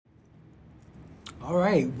All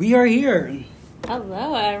right, we are here.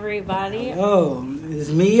 Hello, everybody. Hello, it's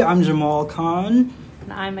me. I'm Jamal Khan.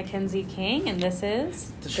 And I'm Mackenzie King, and this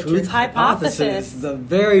is The Truth Hypothesis, the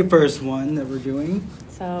very first one that we're doing.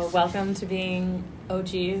 So, welcome to being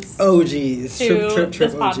OGs. OGs. To trip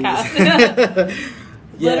this OGs. podcast.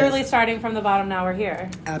 Literally Yes, starting from the bottom, now we're here.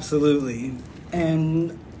 absolutely.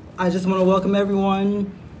 And I just want to welcome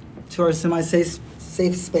everyone to our semi-safe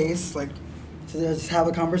space, to just have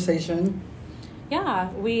a conversation.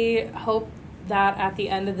 Yeah, we hope that at the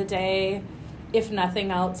end of the day, if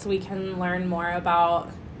nothing else, we can learn more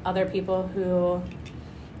about other people who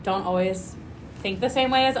don't always think the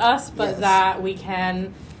same way as us, but Yes. that we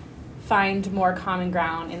can find more common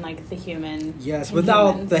ground in the human. Yes, in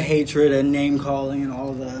without humans. the hatred and name calling and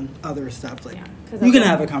all the other stuff. Yeah, 'cause you can that's-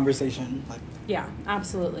 have a conversation. Yeah,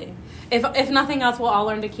 absolutely. If nothing else, we'll all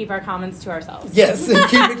learn to keep our comments to ourselves. Yes,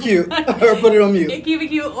 keep it cute or put it on mute. Keep it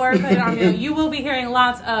cute or put it on mute. You will be hearing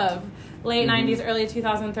lots of late 90s, early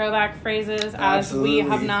 2000 throwback phrases as we have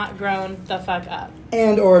Absolutely. not grown the fuck up.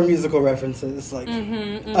 And or musical references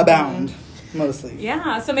abound mostly.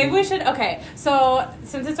 Yeah, so maybe we should, so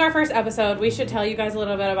since it's our first episode, we should tell you guys a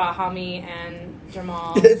little bit about how me and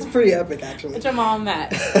Jamal It's pretty epic, actually.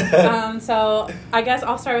 met. So I guess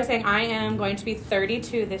I'll start with saying I am going to be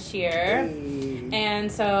 32 this year.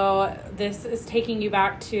 And so this is taking you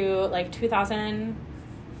back to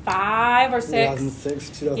 2005 or 6.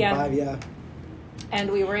 2006, 2005, yeah.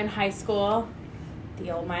 And we were in high school,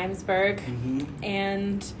 the old Mimesburg.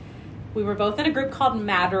 And we were both in a group called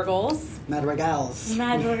Madrigals. Madrigals.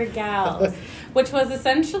 Madrigals. Which was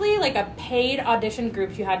essentially a paid audition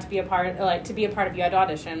group you had to be a part to be a part of. You had to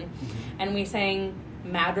audition. And we sang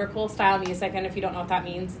madrigal style music, and if you don't know what that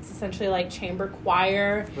means, it's essentially chamber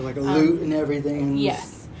choir. With a lute and everything.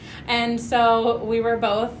 Yes. And so we were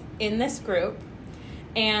both in this group,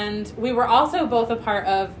 and we were also both a part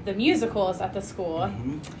of the musicals at the school.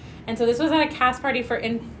 And so this was at a cast party for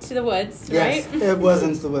Into the Woods, Yes, right? it was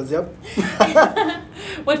Into the Woods, yep.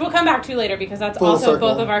 Which we'll come back to later because that's Full also circle.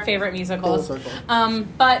 both of our favorite musicals. Full circle.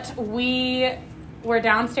 But we were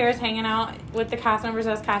downstairs hanging out with the cast members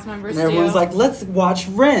as cast members And everyone's do. let's watch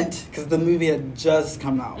Rent, because the movie had just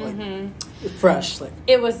come out, fresh.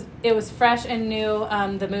 It was fresh and new,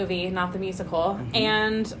 the movie, not the musical.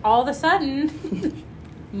 And all of a sudden,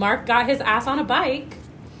 Mark got his ass on a bike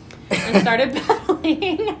and started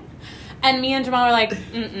pedaling. And me and Jamal were like,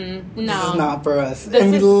 no. This is not for us. This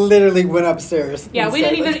And we is- literally went upstairs. Yeah, and we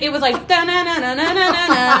didn't said, even, it was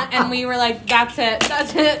da-na-na-na-na-na-na, and we were like, that's it.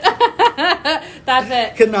 That's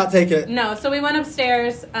it. Could not take it. No, so we went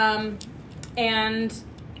upstairs, and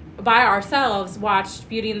by ourselves watched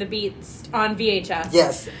Beauty and the Beast on VHS.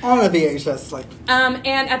 Yes, on a VHS,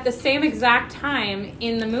 And at the same exact time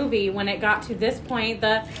in the movie, when it got to this point,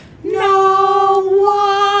 no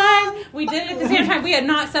one. We did it at the same time. We had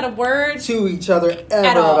not said a word to each other ever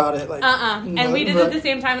at all. about it. And we did it at the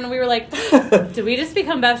same time, and we were like, did we just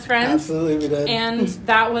become best friends? Absolutely, we did. And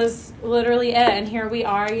that was literally it. And here we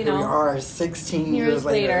are, Here we are, 16 years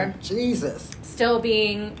later. Jesus. still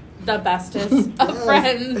being the bestest of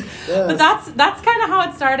friends. Yes. But that's kind of how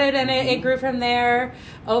it started, and it grew from there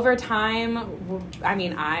over time. I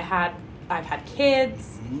mean, I've had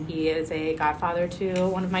kids. He is a godfather to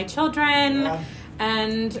one of my children. Yeah.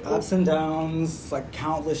 And Ups and downs,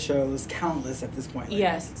 countless shows, countless at this point.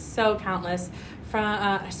 yes, so countless.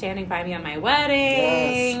 From standing by me on my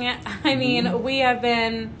wedding. Yes. I mean, we have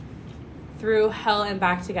been through hell and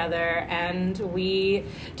back together, and we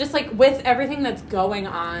just with everything that's going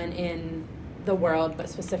on in the world, but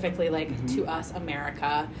specifically to us,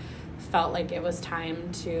 America, felt like it was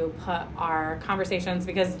time to put our conversations,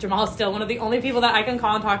 because Jamal is still one of the only people that I can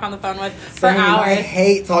call and talk on the phone with for Same, hours. I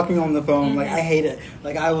hate talking on the phone. I hate it.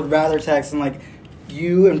 I would rather text, and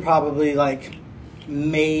you and probably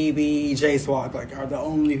maybe J Swag are the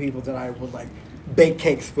only people that I would bake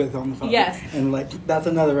cakes with on the phone. Yes. And that's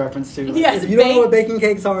another reference too. Yes, if you don't know what baking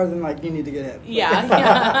cakes are, then you need to get it.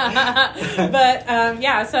 Yeah.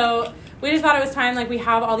 But so we just thought it was time, we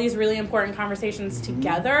have all these really important conversations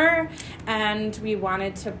together, and we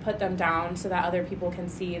wanted to put them down so that other people can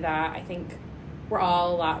see that I think we're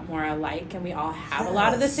all a lot more alike, and we all have a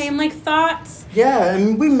lot of the same thoughts. Yeah,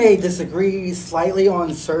 and we may disagree slightly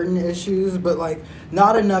on certain issues, but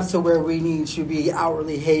not enough to where we need to be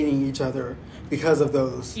outwardly hating each other because of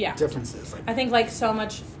those differences. I think so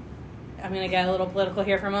much, I'm going to get a little political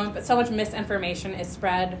here for a moment, but so much misinformation is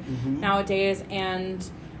spread nowadays, and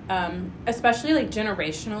especially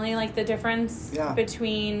generationally, the difference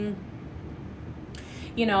between,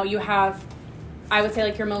 you have, I would say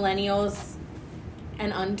your millennials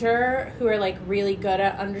and under, who are like really good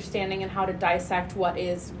at understanding and how to dissect what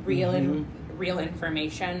is real and real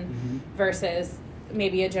information versus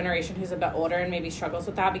maybe a generation who's a bit older and maybe struggles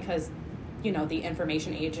with that because, you know, the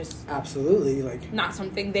information age is absolutely like not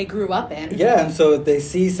something they grew up in. Yeah, and so if they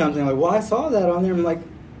see something like, well, I saw that on there, I'm like,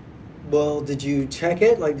 well, did you check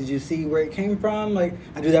it? Like, did you see where it came from? Like,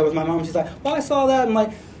 I do that with my mom. She's like, well, I saw that. I'm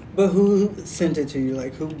like, but who sent it to you?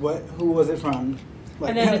 Like, who was it from? Like,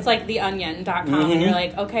 and then it's like theonion.com and you're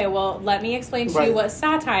like, okay, well, let me explain to you what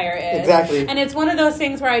satire is. Exactly. And it's one of those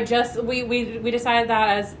things where we decided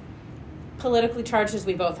that as politically charged as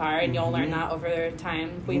we both are, and you'll learn that over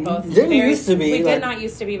time. We both used to be. We did not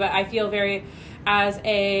used to be, but I feel very, as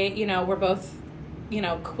a, you know, we're both, you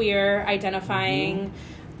know, queer identifying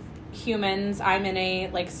humans. I'm in a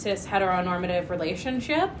like cis heteronormative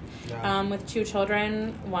relationship with 2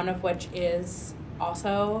 children, one of which is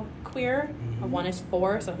also queer. One is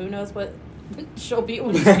 4, so who knows what she'll be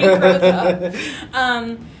when she grows up.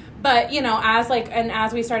 But you know,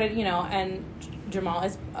 as we started, you know, and Jamal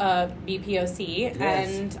is a BPOC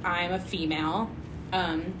and I'm a female,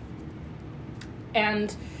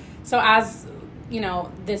 and so as you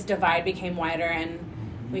know, this divide became wider and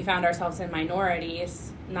we found ourselves in minorities.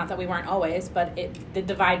 Not that we weren't always, but the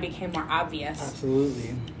divide became more obvious.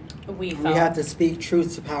 Absolutely. We had to speak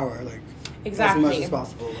truth to power, like exactly as much as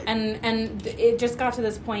possible. Like. And it just got to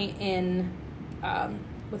this point in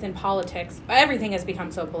within politics. Everything has become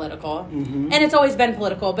so political, and it's always been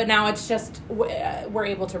political. But now it's just we're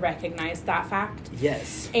able to recognize that fact.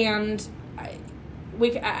 Yes. And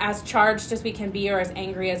we, as charged as we can be, or as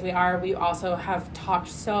angry as we are, we also have talked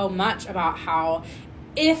so much about how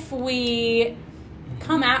if we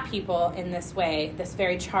come at people in this way, this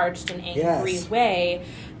very charged and angry way,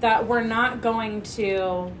 that we're not going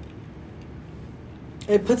to...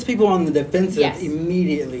 It puts people on the defensive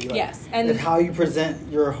immediately. Like, and how you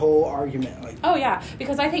present your whole argument. Like, oh, yeah.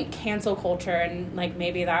 Because I think cancel culture, and like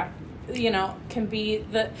maybe that, you know, can be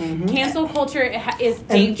the... Cancel culture is dangerous.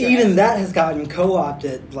 And even that has gotten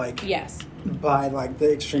co-opted, like... Yes. By, like,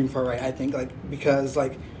 the extreme far right, I think. Like, because,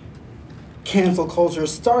 like, cancel culture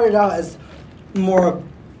started out as more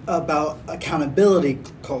about accountability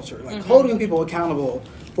culture. Like, holding people accountable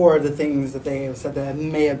for the things that they have said that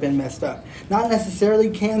may have been messed up. Not necessarily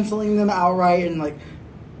canceling them outright and like,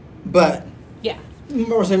 but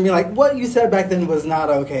more so being like, what you said back then was not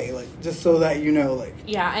okay. Like, just so that you know, like,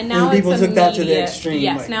 and now and people took that to the extreme.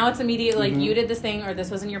 Yes, like, now it's immediate. Like, you did this thing, or this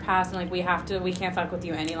was in your past, and like we can't fuck with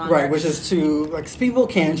you any longer. Right, which is to like people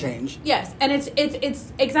can change. Yes, and it's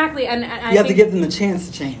exactly, and you have to give them the chance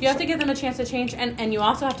to change. You have to give them a chance to change, and you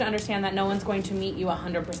also have to understand that no one's going to meet you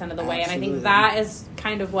 100% of the way. And I think that is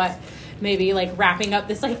kind of what maybe like wrapping up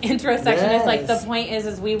this like intro section is like the point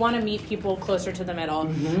is we want to meet people closer to the middle.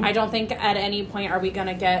 I don't think at any point are we going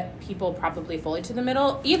to get people probably fully to the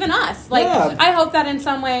middle, even us. Like I hope that in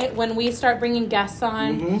some way when we start bringing guests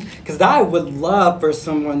on, because I would love for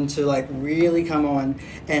someone to like really come on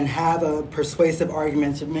and have a persuasive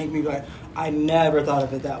argument to make me like, I never thought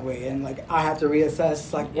of it that way, and like I have to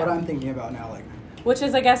reassess like what I'm thinking about now, like. Which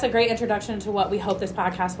is, I guess, a great introduction to what we hope this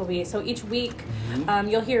podcast will be. So each week,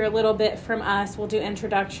 you'll hear a little bit from us. We'll do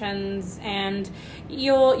introductions, and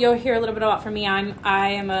you'll hear a little bit about from me. I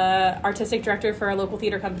am a artistic director for a local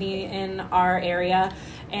theater company in our area,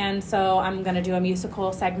 and so I'm going to do a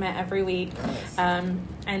musical segment every week.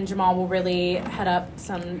 And Jamal will really head up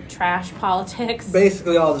some trash politics.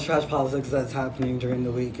 Basically, all the trash politics that's happening during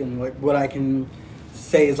the week, and like what I can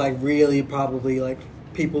say is like really probably like.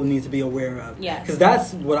 People need to be aware of. Because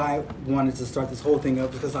that's what I wanted to start this whole thing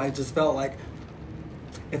up, because I just felt like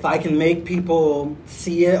if I can make people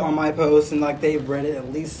see it on my post and like they've read it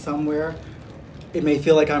at least somewhere, it may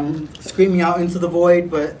feel like I'm screaming out into the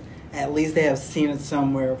void, but at least they have seen it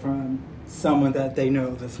somewhere from someone that they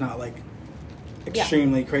know that's not like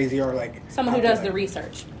extremely crazy or like... Someone who does the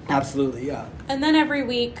research. Absolutely, yeah. And then every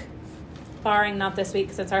week, barring not this week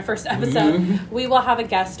because it's our first episode, we will have a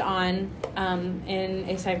guest on in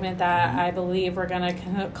a segment that I believe we're going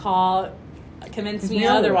to call Convince Me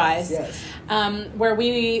Otherwise. Where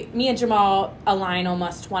me and Jamal align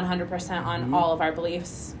almost 100% on all of our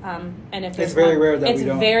beliefs. And if it's very rare that we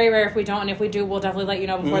don't. It's very rare if we don't, and if we do, we'll definitely let you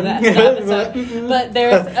know before the episode. But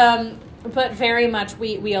there's... But very much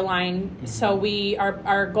we align. So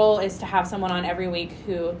our goal is to have someone on every week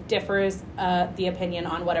who differs the opinion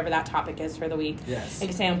on whatever that topic is for the week.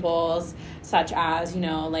 Examples such as, you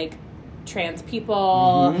know, like trans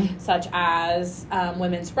people, such as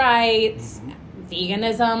women's rights,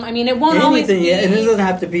 veganism. I mean, it won't always be... and it doesn't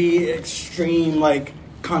have to be extreme, like,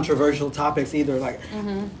 controversial topics either. Like,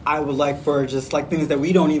 I would like for just, like, things that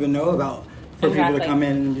we don't even know about for people Exactly. to come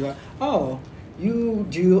in and be like, oh, you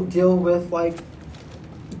deal with like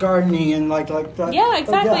gardening and like that. Yeah,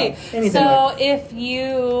 exactly. Anything so like that. if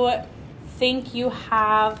you think you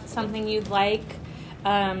have something you'd like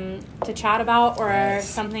to chat about, or Yes.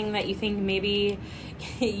 something that you think maybe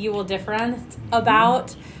you will differ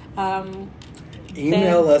about,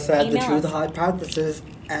 Email us at email us.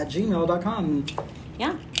 thetruthhotpractices@gmail.com.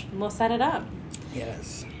 Yeah, we'll set it up.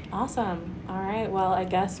 Yes. Awesome. All right. Well, I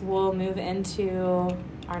guess we'll move into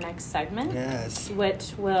our next segment, Yes.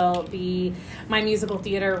 which will be my musical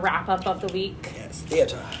theater wrap up of the week. Yes.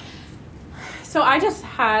 Theater. So I just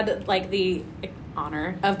had like the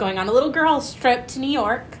honor of going on a little girls trip to New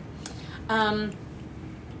York. And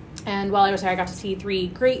while I was there, I got to see 3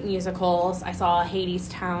 great musicals. I saw Hades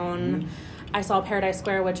Town. I saw Paradise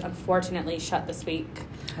Square, which unfortunately shut this week.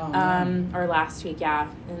 Oh, no. Or last week, yeah.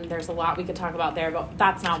 And there's a lot we could talk about there, but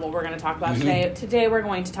that's not what we're going to talk about today. Today we're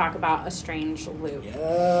going to talk about A Strange Loop.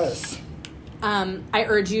 Yes. I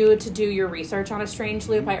urge you to do your research on A Strange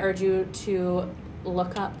Loop. I urge you to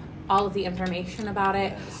look up all of the information about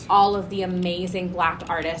it, Yes. all of the amazing Black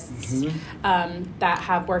artists that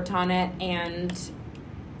have worked on it. And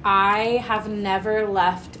I have never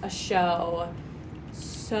left a show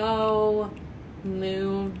so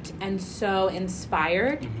moved and so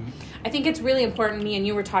inspired. I think it's really important, me and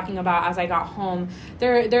you were talking about as I got home,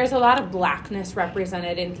 there's a lot of Blackness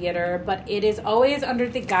represented in theater, but it is always under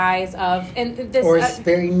the guise of, and this, Or it's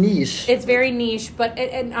very niche. it's very niche, but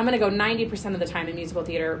and I'm going to go 90% of the time in musical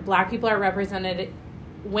theater, Black people are represented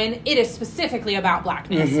when it is specifically about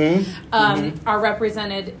Blackness, are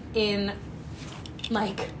represented in,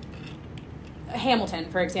 like, Hamilton,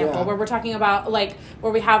 for example, where we're talking about, like,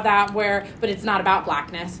 where we have that but it's not about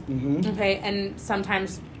Blackness. Okay, and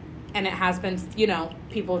sometimes, and it has been,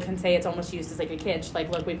 people can say it's almost used as like a kitsch, like,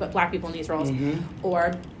 look, we put Black people in these roles,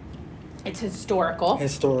 or it's historical.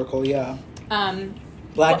 Yeah.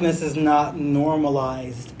 Blackness is not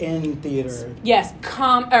normalized in theater. Yes,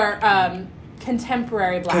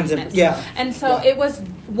 contemporary Blackness. And so it was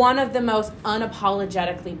one of the most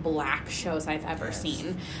unapologetically Black shows I've ever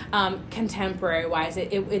seen. Contemporary wise,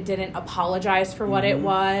 it didn't apologize for what it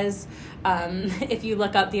was. If you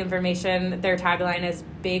look up the information, their tagline is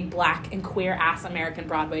Big Black and Queer Ass American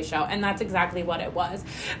Broadway Show, and that's exactly what it was.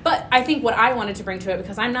 But I think what I wanted to bring to it,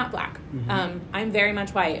 because I'm not Black, I'm very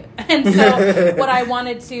much white, and so what I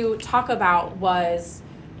wanted to talk about was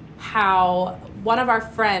how one of our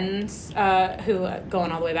friends, who,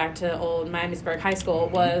 going all the way back to old Miamisburg High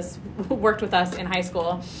School, worked with us in high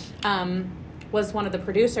school, was one of the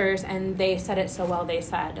producers, and they said it so well. They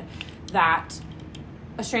said that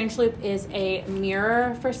A Strange Loop is a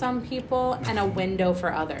mirror for some people and a window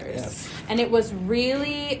for others. Yes. And it was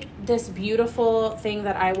really this beautiful thing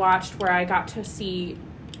that I watched, where I got to see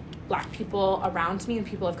Black people around me and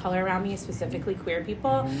people of color around me, specifically queer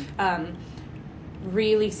people,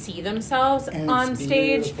 really see themselves on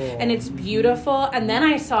stage, and it's beautiful. And then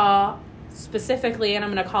I saw specifically, and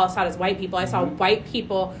I'm going to call us out as white people, I saw white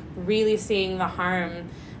people really seeing the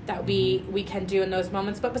harm that we can do in those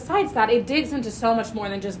moments. But besides that, it digs into so much more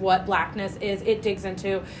than just what Blackness is. It digs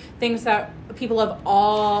into things that people of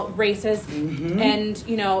all races and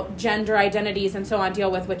gender identities and so on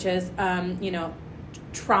deal with, which is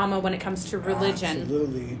trauma when it comes to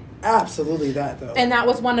religion. Absolutely that, though. And that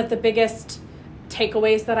was one of the biggest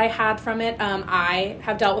takeaways that I had from it. I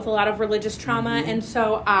have dealt with a lot of religious trauma, and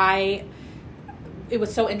so it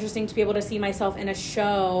was so interesting to be able to see myself in a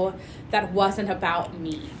show that wasn't about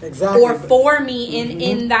me. Exactly. Or for me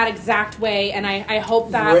in that exact way, and I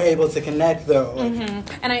hope that... We're able to connect, though.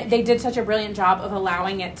 And they did such a brilliant job of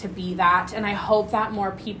allowing it to be that, and I hope that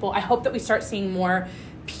more people... I hope that we start seeing more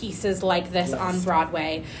pieces like this on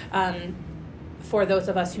Broadway. For those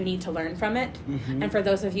of us who need to learn from it, and for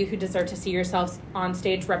those of you who deserve to see yourselves on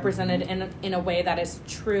stage represented in a way that is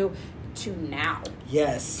true to now.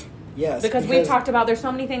 Yes. Because we've talked about, there's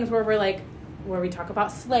so many things where we talk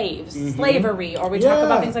about slavery, or we talk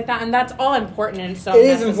about things like that, and that's all important and so necessary.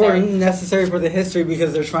 It is important and necessary for the history,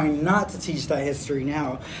 because they're trying not to teach that history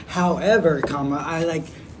now. However, I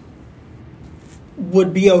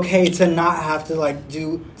would be okay to not have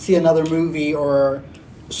to see another movie or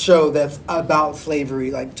show that's about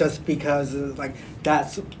slavery, just because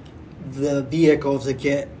that's the vehicle to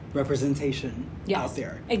get representation out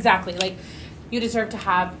there. Exactly. You deserve to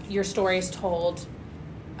have your stories told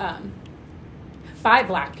by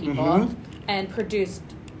Black people and produced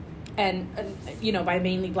and by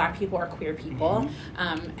mainly Black people or queer people,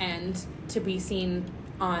 and to be seen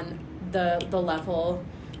on the level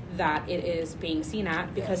that it is being seen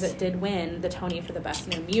at, because it did win the Tony for the Best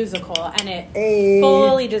New Musical, and it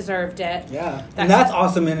fully deserved it. Yeah. And that's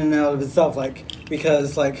awesome in and of itself, like,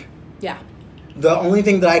 because, like... Yeah. The only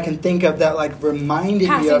thing that I can think of that, like, reminded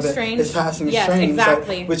me of it is Passing Strange. Yes,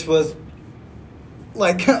 exactly. Like, which was...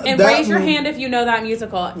 Like, and raise your hand if you know that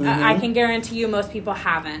musical. I can guarantee you most people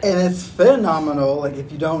haven't. And it's phenomenal. Like,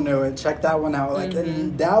 if you don't know it, check that one out. Like,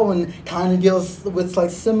 and that one kind of deals with, like,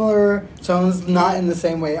 similar tones, not in the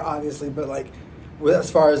same way, obviously, but, like, with, as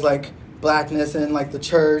far as, like, blackness and, like, the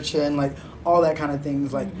church and, like, all that kind of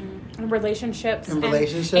things, like... And relationships. And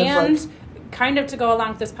relationships. And like, kind of to go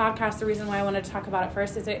along with this podcast, the reason why I wanted to talk about it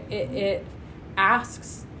first is it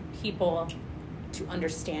asks people to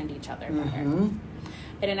understand each other better.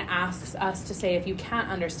 And it asks us to say, if you can't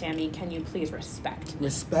understand me, can you please respect me?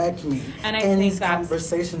 Respect me. And I think these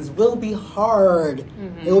conversations will be hard.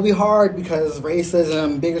 It will be hard because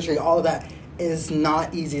racism, bigotry, all of that is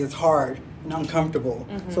not easy. It's hard and uncomfortable.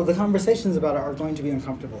 So the conversations about it are going to be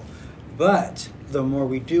uncomfortable. But the more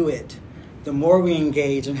we do it, the more we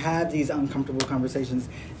engage and have these uncomfortable conversations,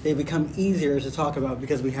 they become easier to talk about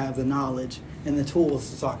because we have the knowledge and the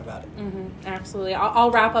tools to talk about it. Absolutely.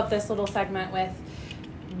 I'll wrap up this little segment with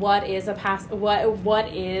what is a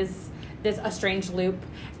strange loop,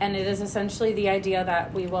 and it is essentially the idea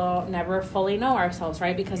that we will never fully know ourselves,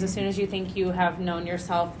 right? Because as soon as you think you have known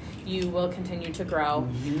yourself, you will continue to grow.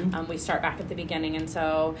 We start back at the beginning, and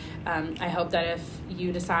so I hope that if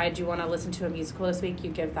you decide you want to listen to a musical this week, you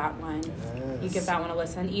give that one a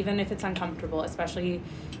listen, even if it's uncomfortable, especially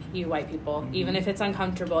you white people. Even if it's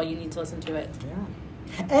uncomfortable, you need to listen to it.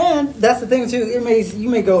 And that's the thing too. You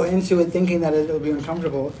may go into it thinking that it'll be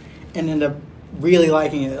uncomfortable, and end up really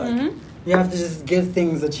liking it. Like, you have to just give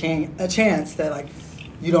things a chance that, like,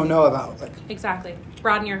 you don't know about. Like, exactly.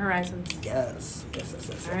 Broaden your horizons. Yes.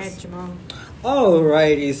 All right, Jamal.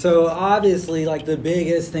 Alrighty. So obviously, like, the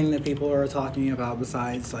biggest thing that people are talking about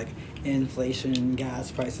besides, like, inflation,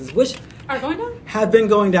 gas prices, which are going down, have been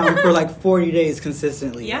going down for like 40 days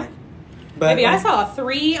consistently. Yeah. Like, but maybe I saw a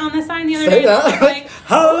 3 on the sign the other day. That. I was like,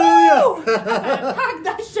 hallelujah! Pack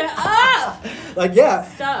that shit up. Like, yeah.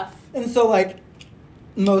 Stuff. And so, like,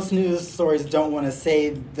 most news stories don't want to say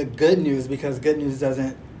the good news because good news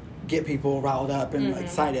doesn't get people riled up and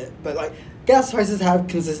excited. But, like, gas prices have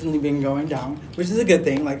consistently been going down, which is a good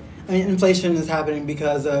thing. Like, I mean, inflation is happening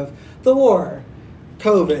because of the war,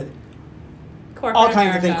 COVID, all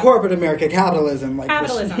kinds of things. Corporate America, capitalism. Like,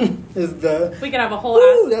 capitalism. Is the... We could have a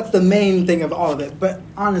whole... that's the main thing of all of it. But,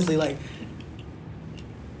 honestly, like,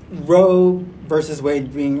 Roe versus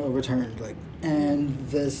Wade being overturned, like, and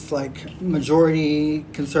this, like, majority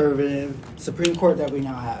conservative Supreme Court that we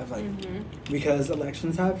now have, like, because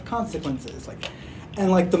elections have consequences, like, and,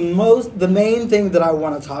 like, the main thing that I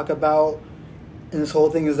want to talk about in this whole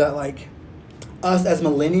thing is that, like, us as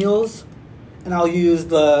millennials, and I'll use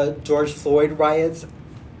the George Floyd riots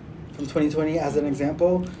from 2020 as an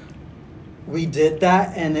example. We did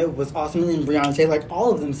that, and it was awesome. And Breonna Taylor, like,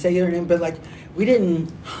 all of them say their name, but, like, we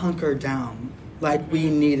didn't hunker down like we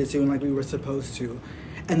needed to and like we were supposed to.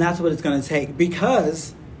 And that's what it's going to take,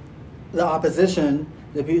 because the opposition,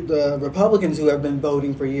 the Republicans who have been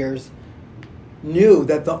voting for years, knew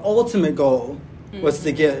that the ultimate goal was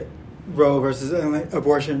to get Roe versus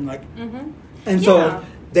abortion. Like, and so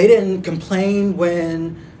they didn't complain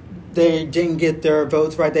when they didn't get their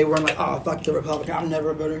votes right. They weren't like, oh, fuck the Republican, I'm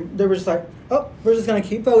never voting. They were just like, oh, we're just going to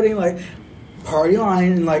keep voting, like, party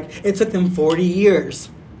line. And, like, it took them 40 years.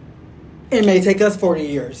 It may take us 40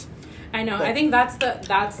 years. I know. But, I think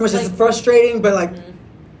that's which is frustrating, but, like,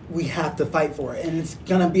 we have to fight for it. And it's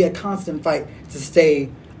going to be a constant fight to stay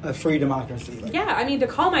a free democracy. Like, yeah, I mean, to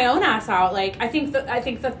call my own ass out, like, I think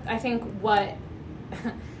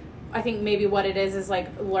maybe what it is like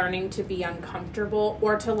learning to be uncomfortable,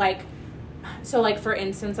 or to, like, so, like, for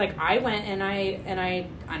instance, like, I went and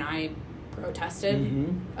I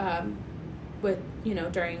protested with, you know,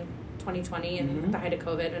 during 2020 and the height of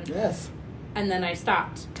COVID, and and then I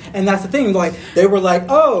stopped. And that's the thing, like, they were like,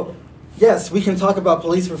 oh, yes, we can talk about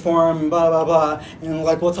police reform, blah blah blah, and,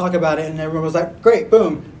 like, we'll talk about it, and everyone was like, great,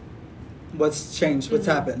 boom, what's changed, what's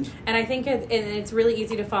happened? And I think it's really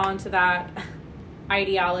easy to fall into that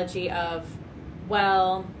ideology of,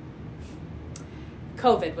 well,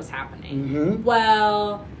 COVID was happening.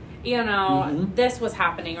 Well, you know, this was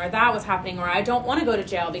happening, or that was happening, or I don't want to go to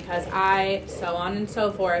jail because so on and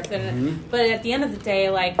so forth. And but at the end of the day,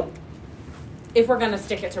 like, if we're going to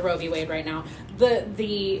stick it to Roe v. Wade right now,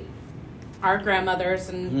 our grandmothers,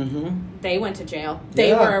 and they went to jail.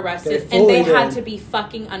 They were arrested, and they had to be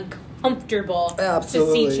fucking comfortable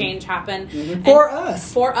Absolutely. to see change happen. Mm-hmm. And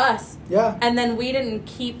for us. Yeah. And then we didn't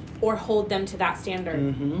keep or hold them to that standard.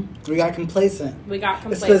 Mm-hmm. We got complacent.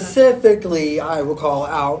 Specifically, I will call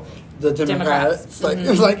out the Democrats. Like,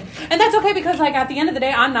 and that's okay because, like, at the end of the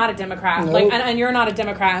day, I'm not a Democrat. Nope. Like, and you're not a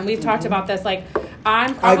Democrat, and we've talked about this. Like,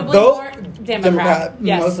 I'm probably more Democrat.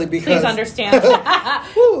 Yes, mostly because please understand.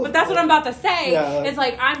 But that's what I'm about to say. Yeah. Is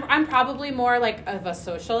like I'm probably more like of a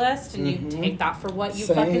socialist, and you take that for what you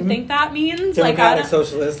fucking think that means. Democratic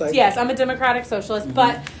socialist. Yes, I'm a democratic socialist,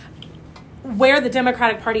 but where the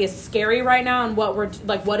Democratic Party is scary right now, and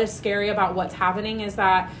what is scary about what's happening is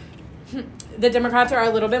that the Democrats are a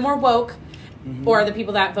little bit more woke, or the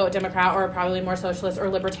people that vote Democrat are probably more socialist or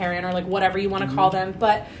libertarian or like whatever you want to call them.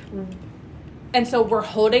 And so we're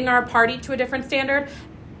holding our party to a different standard.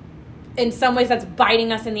 In some ways, that's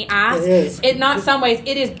biting us in the ass. It is. Not some ways.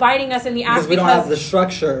 It is biting us in the ass because we don't have the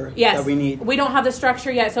structure that we need. We don't have the structure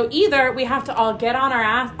yet. So either we have to all get on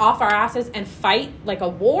off our asses and fight like a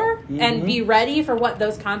war and be ready for what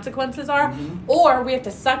those consequences are, or we have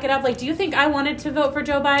to suck it up. Like, do you think I wanted to vote for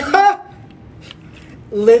Joe Biden?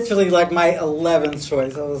 Literally, like my 11th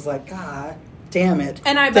choice. I was like, God damn it!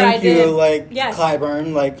 And I Thank you, did. like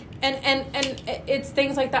Clyburn, like. And it's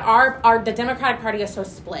things like that. The Democratic Party is so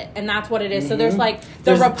split, and that's what it is. So there's like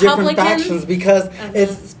the Republicans, different factions because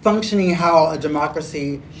it's functioning how a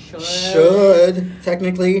democracy should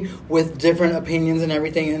technically, with different opinions and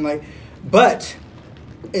everything, and like, but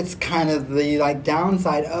it's kind of the like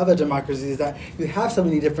downside of a democracy is that you have so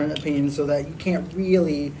many different opinions, so that you can't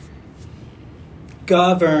really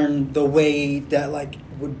govern the way that like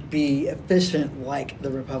would be efficient like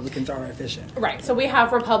the Republicans are efficient. Right. So we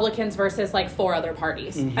have Republicans versus like 4 other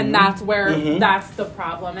parties. And that's where that's the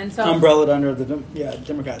problem. And so umbrellaed under the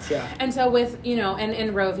Democrats, And so with,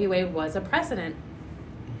 and Roe v. Wade was a precedent.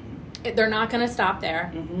 They're not going to stop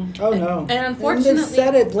there. Oh no. And unfortunately, they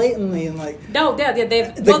said it blatantly and like they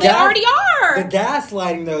already are. The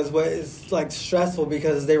gaslighting though is what is like stressful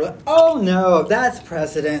because they were like, oh no, that's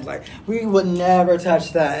precedent. Like we would never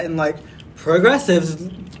touch that, and like progressives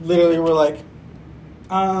literally were like,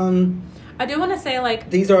 I do want to say, like,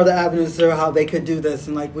 these are the avenues to how they could do this,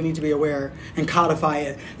 and like we need to be aware and codify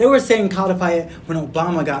it. They were saying codify it when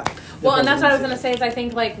Obama got and that's what I was going to say is I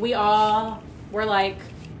think like we all were like,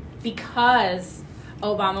 because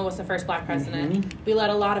Obama was the first black president, we let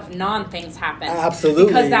a lot of non-things happen. Absolutely.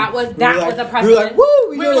 Because that was a precedent. We were like,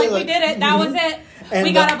 woo! We did it. That was it. And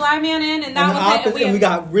we got a black man in, and that was it. And we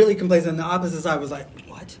got really complacent. And the opposite side was like,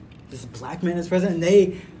 what? This black man is president? And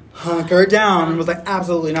they hunkered down and was like,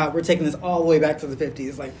 absolutely not. We're taking this all the way back to the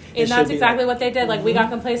 50s. Like, and that's exactly what they did. Like, we got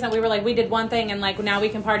complacent. We were like, we did one thing, and like now we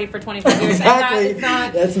can party for 25 years. Exactly.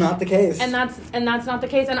 That's not the case. And that's not the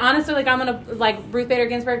case. And honestly, like I'm gonna like Ruth Bader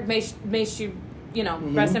Ginsburg may she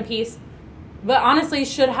rest in peace. But honestly,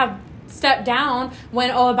 should have stepped down when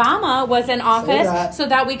Obama was in office, so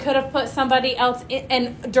that we could have put somebody else in,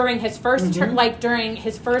 and during his first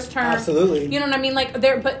term, Absolutely. You know what I mean? Like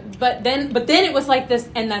there, but then it was like this,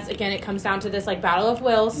 and that's again, it comes down to this like battle of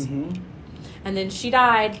wills. And then she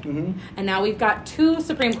died, and now we've got 2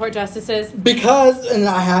 Supreme Court justices. And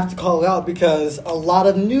I have to call it out because a lot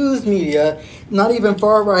of news media, not even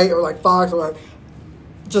far right or like Fox or like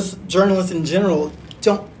just journalists in general,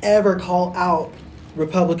 don't ever call out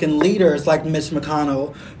Republican leaders like Mitch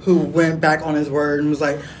McConnell, who went back on his word and was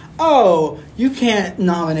like, "Oh, you can't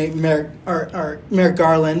nominate Merrick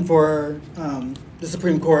Garland for the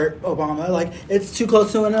Supreme Court, Obama. Like it's too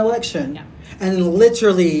close to an election." Yeah. And then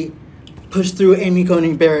literally pushed through Amy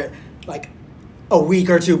Coney Barrett like a week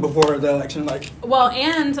or 2 before the election. Like, well,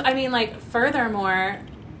 and I mean, like furthermore,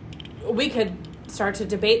 we could start to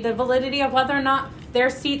debate the validity of whether or not her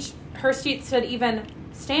seat should even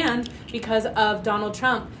stand because of Donald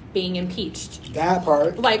Trump being impeached. That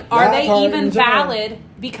part. Like, are they even valid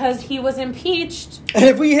because he was impeached? And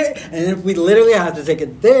if we literally have to take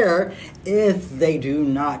it there, if they do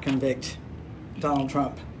not convict Donald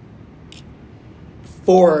Trump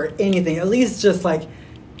for anything, at least just like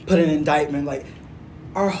put an indictment, like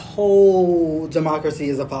our whole democracy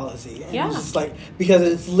is a fallacy. And it's just like, because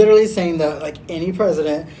it's literally saying that like any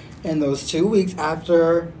president in those 2 weeks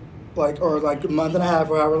after or like a month and a half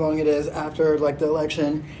or however long it is after like the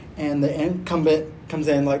election and the incumbent comes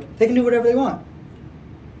in, like they can do whatever they want.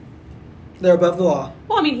 They're above the law.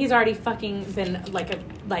 Well, I mean, he's already fucking been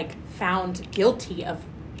found guilty of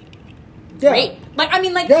rape. Like, I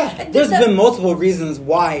mean, like there's been multiple reasons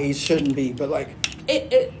why he shouldn't be, but like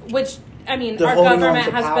which I mean, our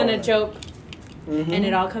government has been a joke. And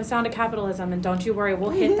it all comes down to capitalism, and don't you worry,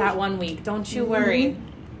 we'll hit that one week. Don't you worry.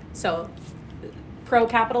 So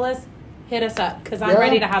pro-capitalist, hit us up, because I'm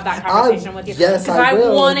ready to have that conversation with you. Yes, because I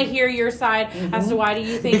want to hear your side as to why do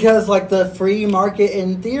you think... Because, like, the free market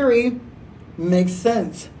in theory makes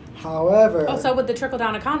sense. However... Oh, so with the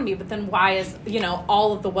trickle-down economy, but then why is,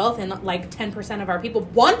 all of the wealth in, like, 10% of our people,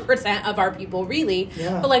 1% of our people, really,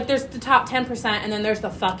 but, like, there's the top 10%, and then there's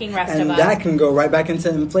the fucking rest of us. And that can go right back into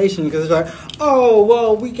inflation, because it's like, oh,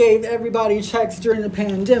 well, we gave everybody checks during the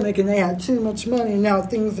pandemic, and they had too much money, and now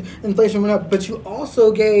inflation went up. But you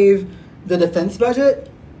also gave the defense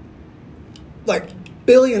budget, like,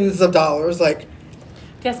 billions of dollars, like...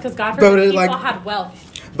 Yes, because God forbid people had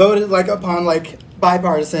wealth. Voted, like, upon, like...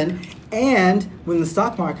 bipartisan, and when the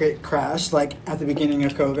stock market crashed, like at the beginning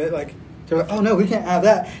of COVID, like they're like, oh no, we can't have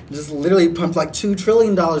that. Just literally pumped like $2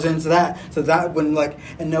 trillion into that, so that when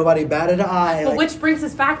and nobody batted an eye. But which brings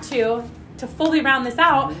us back to fully round this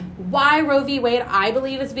out, why Roe v. Wade, I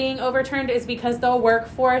believe, is being overturned is because the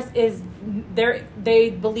workforce is there. They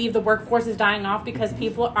believe the workforce is dying off because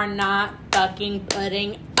people are not fucking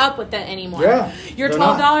putting up with it anymore. Yeah, your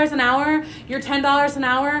 $12 an hour, your $10 an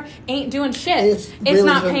hour ain't doing shit. It's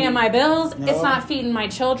not paying my bills. No. It's not feeding my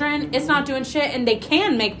children. It's not doing shit. And they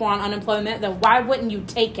can make more on unemployment. Then why wouldn't you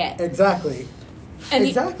take it? Exactly.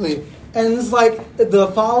 Exactly. And it's like the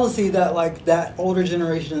fallacy that like that older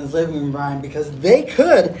generation is living, Brian, because they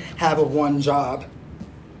could have a one job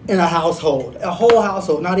in a household, a whole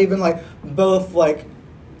household, not even like both like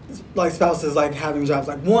spouses like having jobs.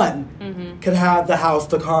 Like one could have the house,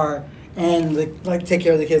 the car, and like take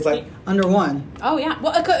care of the kids like under one. Oh yeah,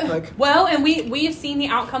 well, and we've seen the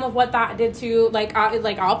outcome of what that did to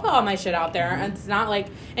I'll put all my shit out there, and it's not like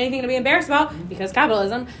anything to be embarrassed about because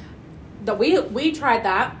capitalism. That we tried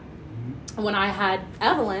that. When I had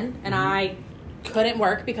Evelyn and I couldn't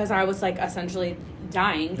work because I was like essentially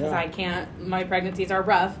dying because I can't, my pregnancies are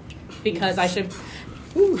rough because I should...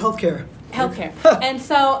 Healthcare. And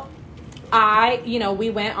so we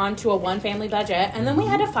went on to a one family budget and then we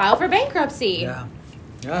had to file for bankruptcy.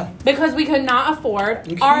 Yeah. Because we could not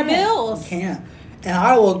afford our bills. You can't. And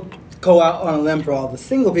I will go out on a limb for all the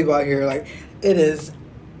single people out here. Like, it is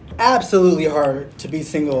absolutely hard to be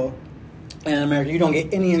single in America. You don't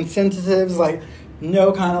get any incentives, like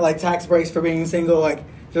no kind of like tax breaks for being single. Like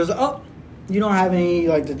there's you don't have any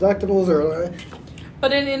like deductibles or.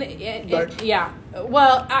 But yeah.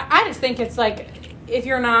 Well, I just think it's like if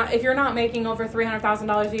you're not making over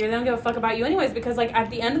 $300,000 a year, they don't give a fuck about you anyways. Because like at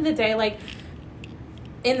the end of the day, like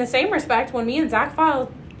in the same respect, when me and Zach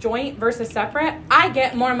file joint versus separate, I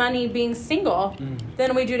get more money being single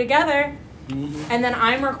than we do together. And then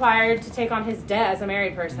I'm required to take on his debt as a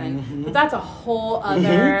married person. But that's a whole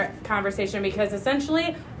other conversation because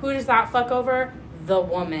essentially, who does that fuck over? The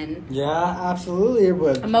woman. Yeah, absolutely it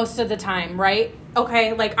would. Most of the time, right?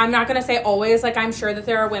 Okay, like I'm not going to say always, like I'm sure that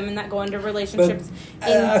there are women that go into relationships.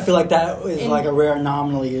 I feel like that is like a rare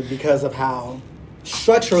anomaly because of how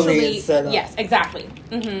structurally it's set up. Yes, exactly.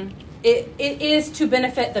 It is to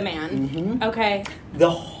benefit the man. Okay. The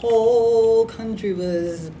whole country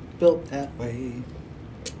was built that way.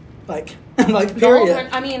 Like period.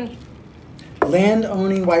 I mean,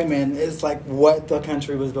 land-owning white men is like what the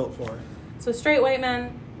country was built for. So straight white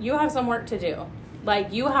men, you have some work to do.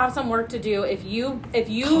 Like you have some work to do if you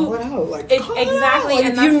call it out. Like call exactly.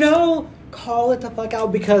 It out. Like, if call it the fuck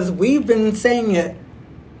out because we've been saying it,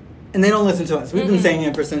 and they don't listen to us. We've been saying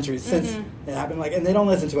it for centuries since it happened. Like, and they don't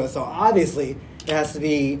listen to us. So obviously, it has to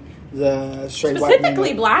be the straight white men.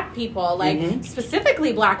 Specifically black people, like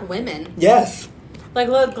specifically black women. Yes. Like,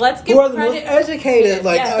 look, let's give who are the credit. most educated?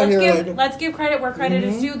 Like, let's give credit where credit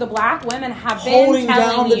is due. The black women have been holding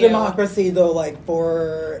down the you, democracy though, like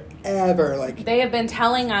forever. Like they have been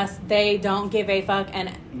telling us they don't give a fuck,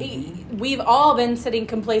 and we've all been sitting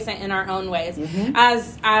complacent in our own ways.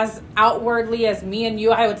 As outwardly as me and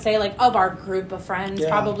you, I would say, like of our group of friends,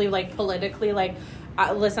 probably like politically, like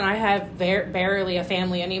listen, I have barely a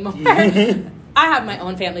family anymore. I have my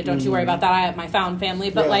own family. Don't you worry about that. I have my found family,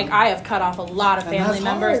 but like I have cut off a lot of family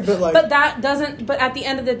members. Hard, but that doesn't. But at the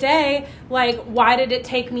end of the day, like, why did it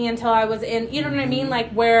take me until I was in? You know what I mean?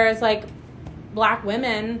 Like, whereas like black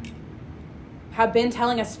women have been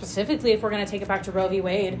telling us specifically, if we're going to take it back to Roe v.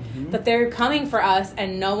 Wade, that they're coming for us,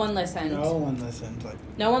 and no one listened. No one listened. Like,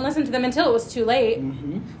 no one listened to them until it was too late.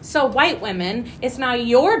 So white women, it's now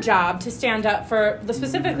your job to stand up for the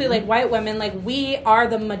specifically like white women. Like we are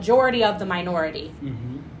the majority of the minority.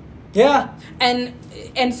 Yeah. And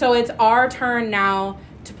so it's our turn now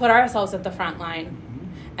to put ourselves at the front line,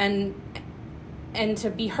 and to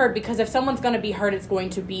be heard, because if someone's going to be heard, it's going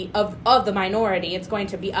to be of the minority. It's going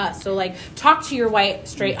to be us. So like, talk to your white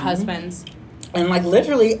straight husbands. And like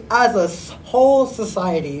literally, as a whole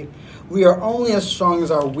society, we are only as strong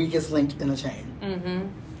as our weakest link in the chain.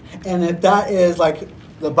 Mm-hmm. And if that is like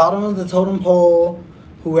the bottom of the totem pole,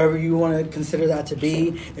 whoever you want to consider that to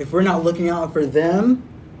be, if we're not looking out for them,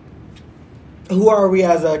 who are we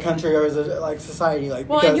as a country or as a society? Well,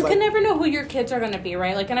 because, and you can never know who your kids are going to be,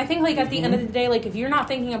 right? And I think at the end of the day, if you're not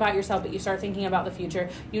thinking about yourself, but you start thinking about the future,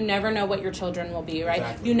 you never know what your children will be, right?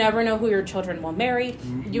 Exactly. You never know who your children will marry.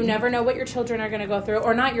 Mm-hmm. You never know what your children are going to go through,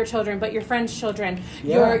 or not your children, but your friends' children,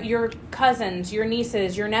 your cousins, your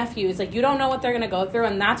nieces, your nephews. You don't know what they're going to go through,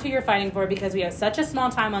 and that's who you're fighting for, because we have such a small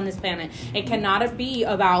time on this planet. Mm-hmm. It cannot be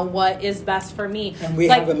about what is best for me. And we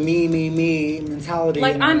have a me mentality.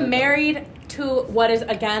 I'm married to what is,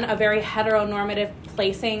 again, a very heteronormative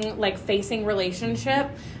facing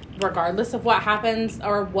relationship, regardless of what happens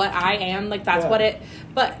or what I am. That's what it...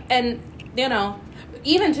 But, and,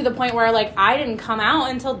 even to the point where, I didn't come out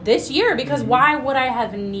until this year, because why would I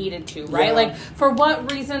have needed to, right? Yeah. For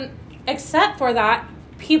what reason, except for that,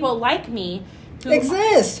 people like me who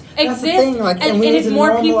exist. That's the thing. And if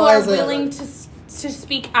more people are willing to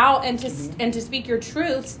speak out and to speak your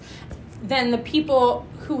truths, then the people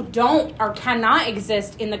who don't or cannot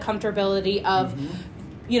exist in the comfortability of,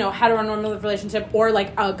 heteronormative relationship, or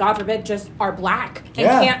God forbid, just are black and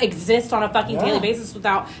can't exist on a fucking daily basis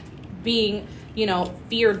without being,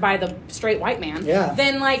 feared by the straight white man. Yeah.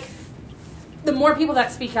 Then the more people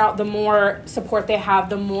that speak out, the more support they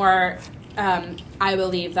have, the more I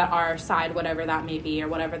believe that our side, whatever that may be or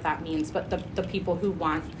whatever that means, but the people who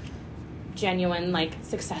want genuine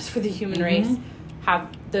success for the human race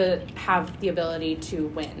have the ability to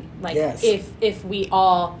win. If we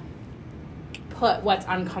all put what's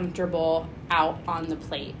uncomfortable out on the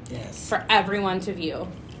plate for everyone to view.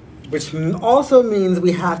 Which also means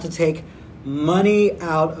we have to take money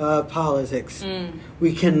out of politics.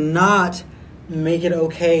 We cannot make it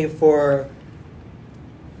okay for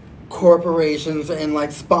corporations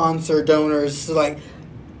and sponsor donors to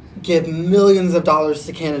give millions of dollars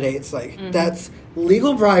to candidates. That's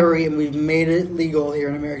legal bribery, and we've made it legal here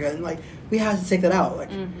in America, and we have to take that out,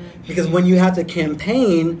 because when you have to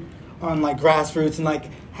campaign on grassroots and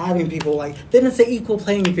having people then it's an equal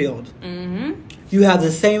playing field. You have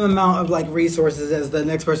the same amount of resources as the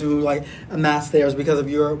next person who amassed theirs because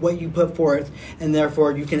of what you put forth, and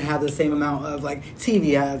therefore you can have the same amount of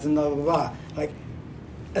TV ads and blah blah blah,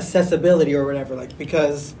 accessibility or whatever,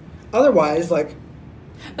 because otherwise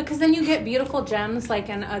because then you get beautiful gems,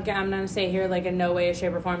 and again, I'm going to say here, in no way,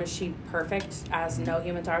 shape, or form is she perfect, as no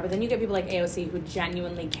humans are, but then you get people like AOC who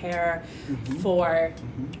genuinely care for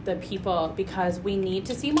the people, because we need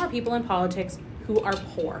to see more people in politics who are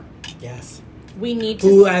poor. Yes. We need to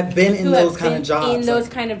who have been in those kind of jobs. In those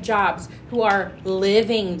kind of jobs, who are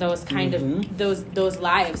living those kind of those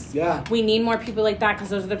lives. Yeah. We need more people like that, because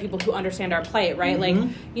those are the people who understand our plight, right?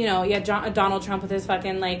 Donald Trump with his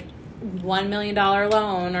fucking $1 million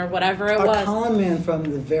loan or whatever it was. A con man from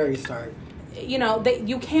the very start. You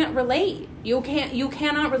can't relate. You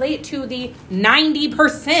cannot relate to the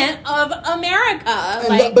 90% of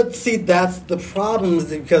America. But see, that's the problem, is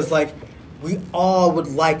because we all would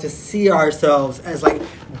like to see ourselves as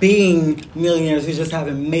being millionaires who just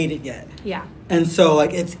haven't made it yet. Yeah. And so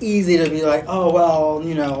it's easy to be oh well,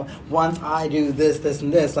 once I do this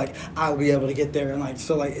and this, I'll be able to get there, and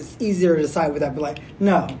so it's easier to decide with that, but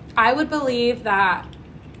no. I would believe that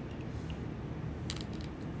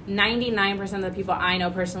 99% of the people I know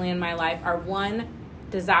personally in my life are one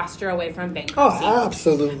disaster away from bankruptcy. Oh,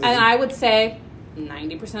 absolutely. And I would say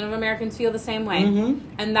 90% of Americans feel the same way,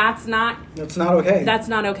 and that's not okay. That's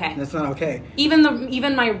not okay. That's not okay. Even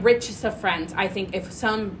my richest of friends, I think, if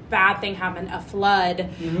some bad thing happened, a flood,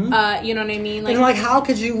 you know what I mean? And how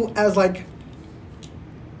could you, as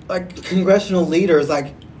congressional leaders,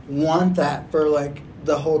 want that for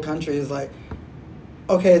the whole country? Is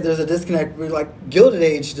okay, there's a disconnect. We're Gilded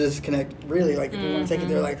Age disconnect, really. If we want to take it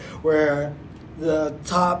there, where the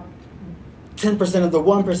top 10% of the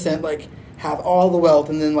 1%, have all the wealth,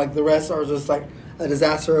 and then the rest are just a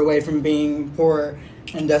disaster away from being poor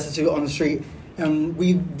and destitute on the street. And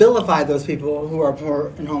we vilify those people who are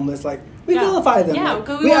poor and homeless. We vilify them. Yeah,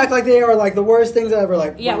 we act like they are the worst things ever.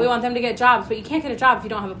 We want them to get jobs, but you can't get a job if you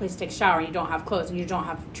don't have a place to take a shower, and you don't have clothes, and you don't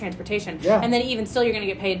have transportation. Yeah. And then even still, you're going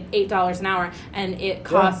to get paid $8 an hour, and it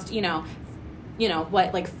costs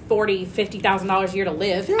 $50,000 a year to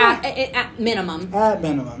live at minimum. At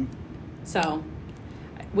minimum. So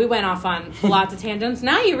we went off on lots of tangents.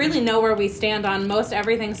 Now you really know where we stand on most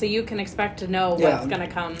everything, so you can expect to know what's going to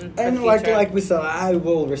come for the future. Like we said, I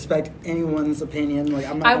will respect anyone's opinion.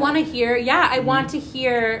 I'm not. I want to hear. Yeah, I want to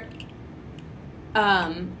hear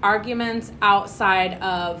arguments outside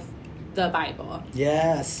of the Bible.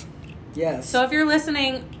 Yes. Yes. So if you're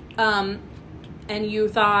listening, and you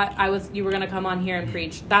thought you were gonna come on here and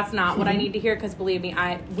preach, that's not what I need to hear. Because believe me,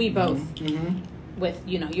 we both. With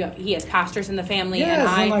he has pastors in the family, yes,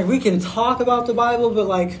 and like we can talk about the Bible, but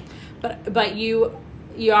like, but you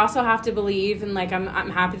also have to believe, and like I'm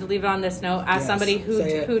happy to leave it on this note as somebody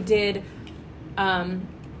who did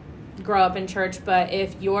grow up in church. But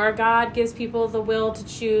if your God gives people the will to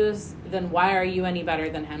choose, then why are you any better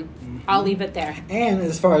than him? I'll leave it there. And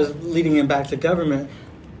as far as leading it back to government,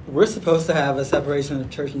 we're supposed to have a separation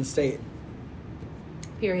of church and state.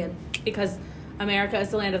 Period. Because America is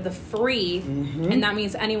the land of the free, and that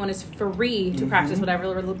means anyone is free to practice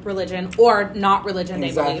whatever religion or not religion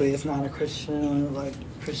they believe. Exactly. It's not a Christian,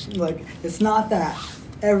 it's not that.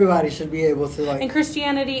 Everybody should be able to, like... And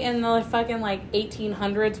Christianity in the fucking,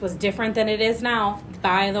 1800s was different than it is now,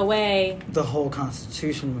 by the way. The whole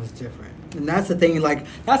Constitution was different. And that's the thing,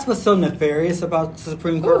 that's what's so nefarious about the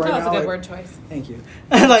Supreme Court right now. That's a good word choice. Thank you.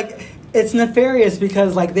 It's nefarious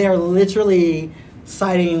because, they are literally...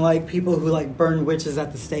 citing people who burn witches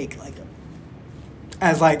at the stake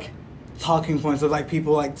as talking points of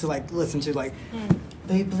people to listen to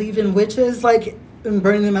they believe in witches and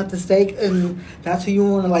burning them at the stake, and that's who you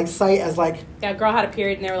want to cite as a girl had a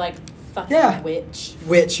period and they were like, fucking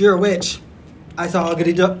witch, you're a witch. I saw a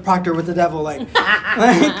Goody Proctor with the devil like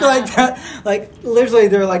that. Literally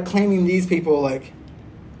they're claiming these people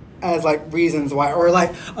as reasons why, or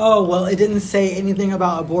oh well, it didn't say anything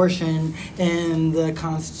about abortion in the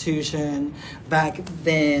Constitution back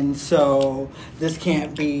then, so this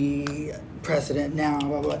can't be precedent now.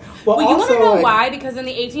 Blah blah. Well, you want to know why? Because in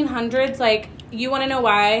the 1800s, you want to know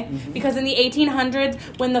why? Because in the 1800s,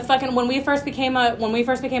 when we first became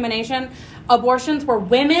a nation, abortions were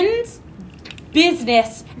women's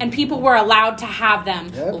business, and people were allowed to have them.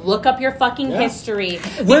 Yep. Look up your fucking history.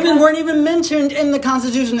 Women weren't even mentioned in the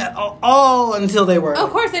Constitution at all until they were.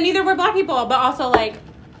 Of course, and neither were black people. But also,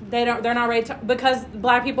 they're not ready to, because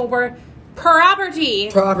black people were property.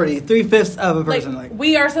 3/5 of a person.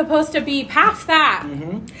 We are supposed to be past that.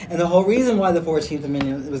 And the whole reason why the 14th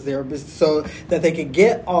Amendment was there was so that they could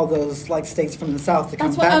get all those states from the South to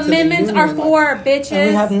come back to the Union. That's what amendments are for, bitches. And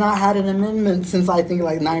we have not had an amendment since I think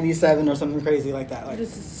 97 or something crazy like that.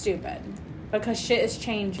 This is stupid. Because shit is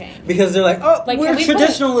changing. Because they're we're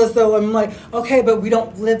traditionalists, though. I'm okay, but we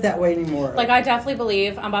don't live that way anymore. I definitely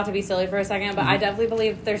believe, I'm about to be silly for a second, but I definitely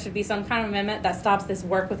believe there should be some kind of amendment that stops this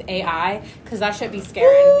work with AI, because that should be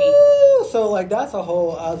scaring me. So, that's a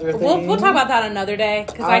whole other thing. We'll talk about that another day,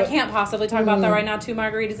 because I can't possibly talk about that right now. 2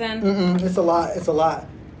 margaritas in. It's a lot.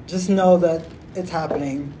 Just know that it's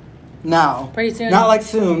happening now. Pretty soon. Not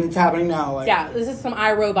soon. It's happening now. Yeah, this is some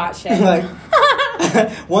iRobot shit.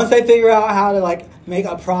 Once they figure out how to make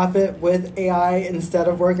a profit with AI instead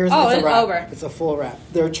of workers, it's a wrap. Over. It's a full wrap.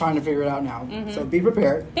 They're trying to figure it out now. So be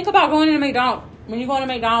prepared. Think about going to McDonald's. When you go to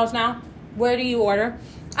McDonald's now, where do you order?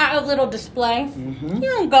 At a little display. You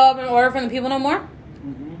don't go up and order from the people no more.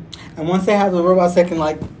 And once they have the robots that can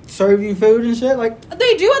serve you food and shit,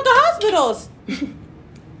 they do at the hospitals.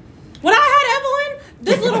 When I had Evelyn,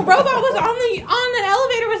 this little robot was on the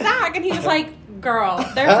elevator with Zach, and he was like, "Girl,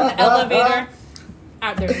 there's an elevator."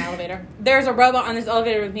 There's an elevator. There's a robot on this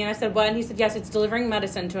elevator with me, and I said, "What?" And he said, "Yes, it's delivering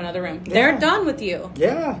medicine to another room." Yeah. They're done with you.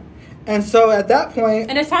 Yeah. And so at that point...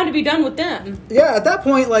 And it's time to be done with them. Yeah, at that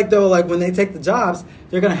point, when they take the jobs,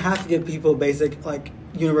 they're going to have to give people basic,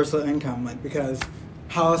 universal income, because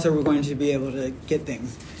how else are we going to be able to get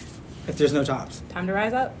things if there's no jobs? Time to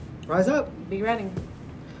rise up. Rise up. Be ready.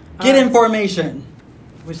 Get information.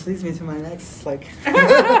 Which leads me to my next,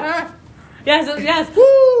 Yes.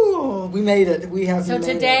 Woo! We made it. So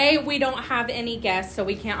today we don't have any guests, so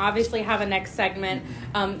we can't obviously have a next segment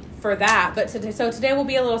for that. But today will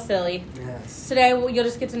be a little silly. Yes. Today you'll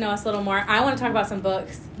just get to know us a little more. I want to talk about some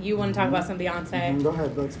books. You want to talk about some Beyonce. Go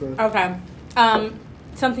ahead, books. Okay.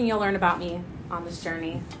 Something you'll learn about me on this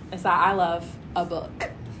journey is that I love a book.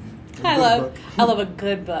 I love a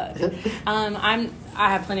good book. I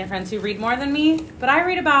have plenty of friends who read more than me, but I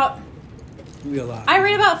read about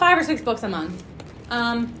 5 or 6 books a month.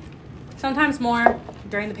 Sometimes more.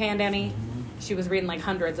 During the pandemic, she was reading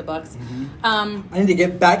hundreds of books. I need to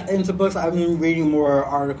get back into books. I've been reading more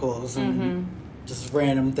articles and just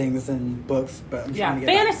random things in books. But I'm trying to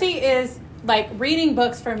get fantasy is reading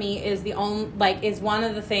books for me is the only is one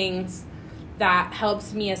of the things that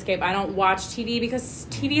helps me escape. I don't watch TV because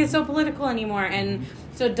TV is so political anymore, and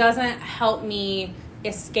so it doesn't help me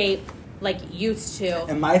escape used to.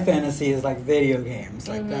 And my fantasy is video games.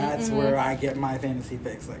 That's where I get my fantasy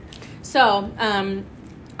fix. So,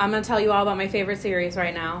 I'm gonna tell you all about my favorite series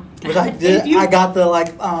right now. Which I did. I got the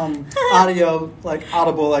audio,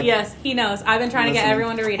 audible. Yes, he knows. I've been trying to get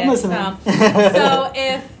everyone to read it. So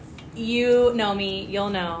if you know me, you'll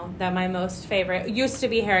know that my most favorite used to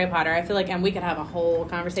be Harry Potter. I feel like, and we could have a whole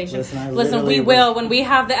conversation. Listen, we will when we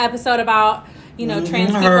have the episode about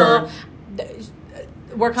trans people.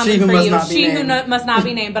 We're coming for you. She who must not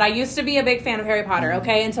be named. But I used to be a big fan of Harry Potter.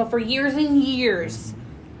 Okay, and so for years and years.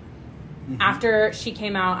 After she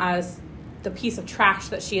came out as the piece of trash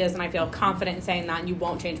that she is, and I feel confident in saying that, and you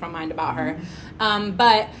won't change my mind about her.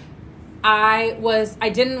 But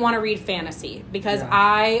I didn't want to read fantasy because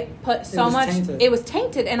I put so much. Tainted. It was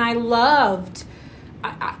tainted, and I loved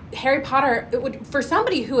Harry Potter. For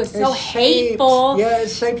somebody who is so hateful. Yeah,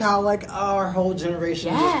 it shaped how our whole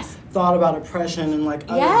generation. Yes. Thought about oppression and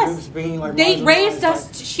other groups being they raised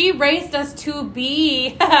us. She raised us to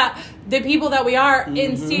be the people that we are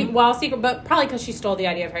while secret, but probably because she stole the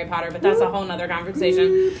idea of Harry Potter. But that's a whole nother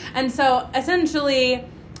conversation. And so essentially,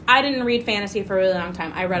 I didn't read fantasy for a really long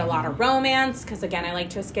time. I read a lot of romance because again, I like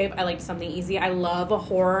to escape. I like something easy. I love a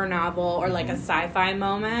horror novel or a sci-fi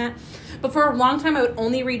moment. But for a long time, I would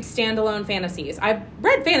only read standalone fantasies. I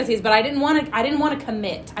read fantasies, but I didn't want to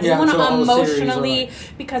commit. I didn't want to emotionally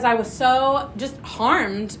because I was so just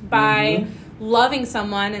harmed by loving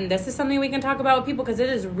someone. And this is something we can talk about with people because it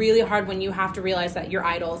is really hard when you have to realize that your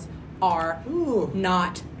idols are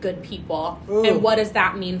not good people. And what does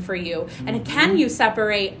that mean for you? And can you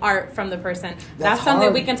separate art from the person? That's something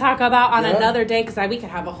hard. We can talk about on another day because we could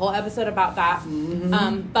have a whole episode about that.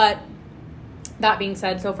 But that being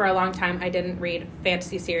said, so for a long time I didn't read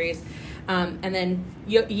fantasy series. And then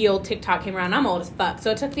ye old TikTok came around. I'm old as fuck, so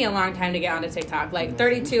it took me a long time to get onto TikTok.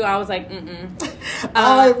 32, I was like,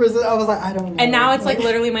 I was like, I don't know. And now it's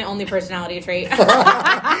literally my only personality trait.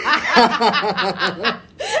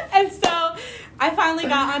 And so I finally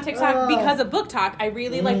got on TikTok because of Book Talk. I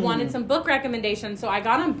really wanted some book recommendations, so I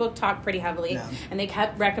got on Book Talk pretty heavily, and they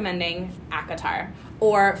kept recommending ACOTAR.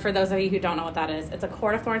 Or for those of you who don't know what that is, it's A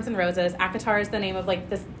Court of Thorns and Roses. ACOTAR is the name of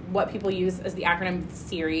this what people use as the acronym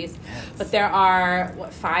series. But there are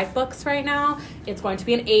 5 books right now. It's going to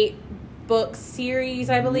be an 8-book series,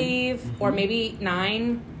 I believe, or maybe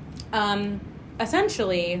 9.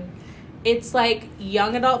 Essentially, it's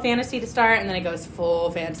young adult fantasy to start, and then it goes full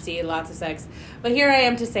fantasy, lots of sex. But here I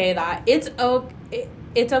am to say that it's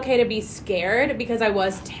okay to be scared because I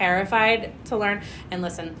was terrified to learn. And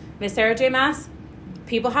listen, Miss Sarah J. Maas,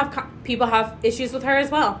 people have issues with her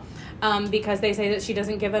as well because they say that she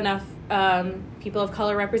doesn't give enough people of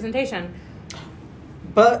color representation.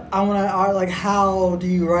 But I want to how do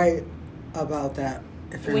you write about that?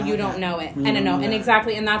 When you don't know it. And I know. And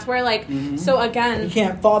exactly. And that's where, so again... You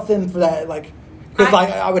can't fault them for that, because,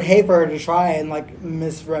 I would hate for her to try and,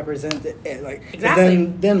 misrepresent it. Exactly.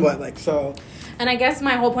 Then what? So... And I guess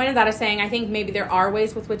my whole point of that is saying I think maybe there are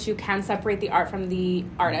ways with which you can separate the art from the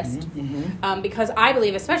artist. Because I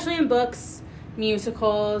believe, especially in books,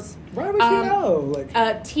 musicals... Why would you know?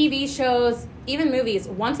 TV shows, even movies.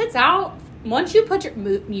 Once it's out, once you put your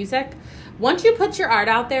music... Once you put your art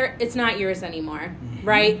out there, it's not yours anymore,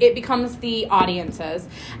 right? It becomes the audience's.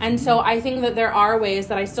 And so I think that there are ways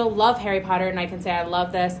that I still love Harry Potter, and I can say I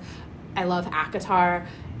love this. I love ACOTAR.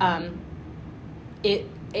 It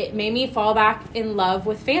made me fall back in love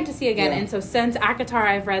with fantasy again. And so since ACOTAR,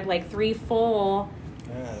 I've read 3 full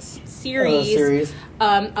series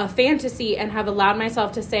of fantasy and have allowed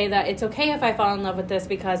myself to say that it's okay if I fall in love with this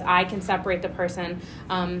because I can separate the person.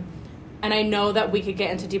 And I know that we could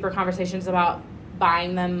get into deeper conversations about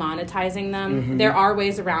buying them, monetizing them. There are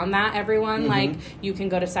ways around that, everyone. You can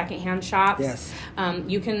go to secondhand shops. Yes.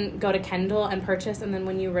 You can go to Kindle and purchase, and then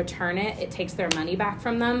when you return it, it takes their money back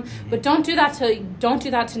from them. But don't do that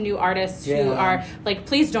to new artists who are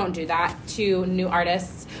please don't do that to new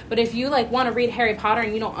artists. But if you want to read Harry Potter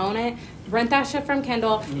and you don't own it, rent that shit from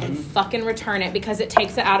Kindle and fucking return it because it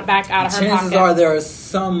takes it back out of her pocket. Chances are there is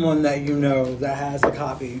someone that you know that has a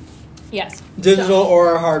copy. Yes. Digital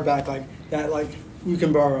or hardback, that, you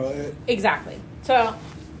can borrow it. Exactly. So,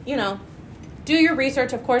 do your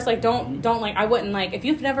research, of course. Don't I wouldn't, if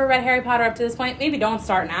you've never read Harry Potter up to this point, maybe don't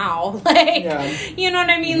start now. You know what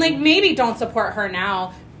I mean? Maybe don't support her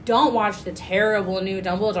now. Don't watch the terrible new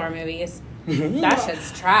Dumbledore movies. That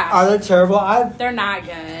shit's trash. Are they terrible? They're not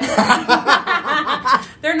good.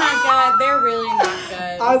 They're not good. They're really not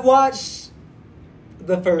good. I watched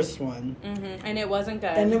the first one. And it wasn't good.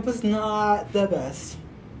 And it was not the best.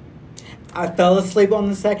 I fell asleep on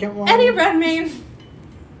the second one. Eddie Redmayne.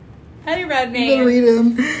 You can read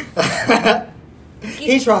him.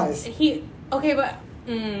 He tries. Okay, but...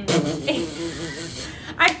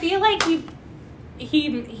 I feel like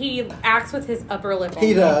He acts with his upper lip.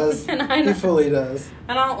 He does. And he fully does.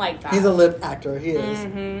 I don't like that. He's a lip actor. He is.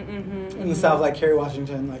 In the South, like Kerry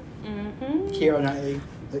Washington, like Keira Knightley.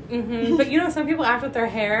 Like, But you know, some people act with their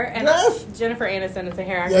hair, and yes! Jennifer Aniston is a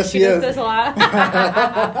hair actor. Yes, she does this a lot.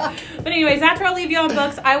 But anyways, that's where I'll leave you on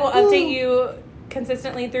books. I will update you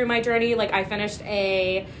consistently through my journey. Like, I finished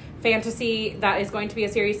a fantasy that is going to be a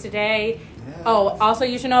series today. Yeah. Oh, also,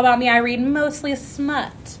 you should know about me. I read mostly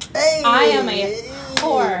smut. Hey. I am a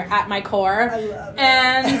whore at my core. I love it.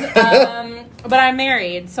 And, but I'm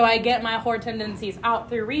married, so I get my whore tendencies out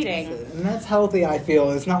through reading. And that's healthy, I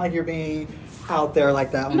feel. It's not like you're being out there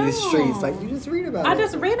like that on these streets. Like, you just read about it. I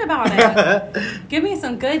just read about it. Give me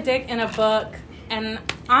some good dick in a book, and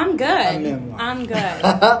I'm good. I'm good.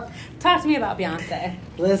 Talk to me about Beyonce.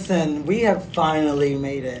 Listen, we have finally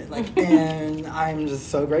made it. Like, and I'm just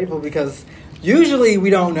so grateful because usually we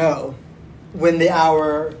don't know when the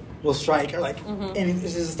hour will strike, or like, and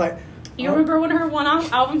it's just like. You remember when her one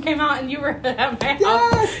album came out and you were at my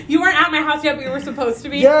house? You weren't at my house yet, but you were supposed to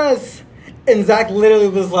be. Yes. And Zach literally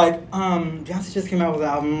was like, Beyonce just came out with an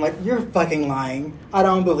album. I'm like, you're fucking lying. I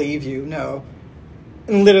don't believe you. No.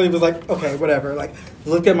 And literally was like, okay, whatever. Like,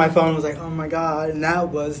 looked at my phone and was like, oh my God. And that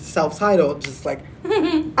was self-titled, just like,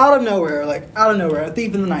 out of nowhere, a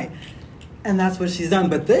thief in the night. And that's what she's done.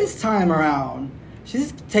 But this time around,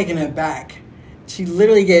 she's taking it back. She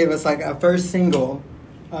literally gave us like a first single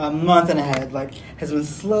a month and ahead. Like, has been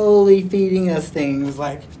slowly feeding us things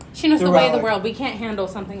like. She knows the way of the world. We can't handle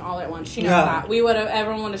something all at once. She knows that.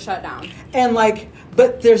 Everyone would have shut down. And like,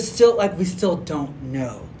 but there's still like, we still don't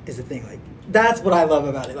know is the thing. Like, that's what I love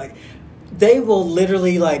about it. Like, they will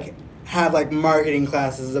literally like have like marketing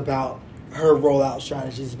classes about her rollout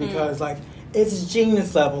strategies because like it's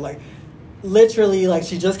genius level. Like, literally, like,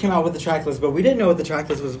 she just came out with the track list, but we didn't know what the track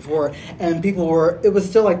list was before, and it was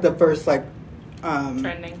still like the first like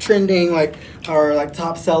trending like, or like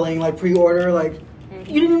top selling like pre-order like.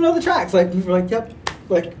 You didn't even know the tracks. Like, we were like, yep.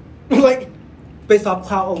 Like based off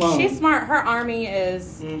clout alone. She's smart. Her army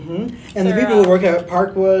is. And the people who work at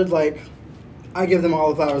Parkwood, like, I give them all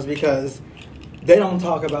the flowers because they don't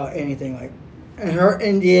talk about anything. Like, and her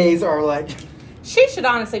NDAs are like. She should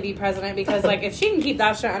honestly be president because, like, if she can keep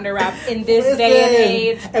that shit under wraps in this day and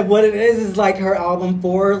age. And what it is like her album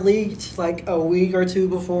 4 leaked like a week or two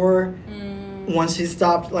before. Once she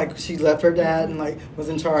stopped, like, she left her dad and, like, was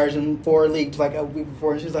in charge, and 4 leaked, like, a week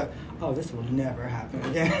before, and she was like, oh, this will never happen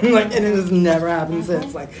again. Like, and it has never happened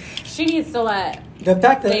since. Like, she needs to let the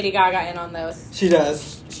fact that Lady Gaga in on those. She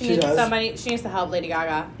does. She needs to help Lady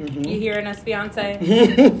Gaga. You hearing us,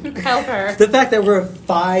 Beyonce? Help her. The fact that we're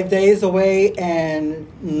 5 days away and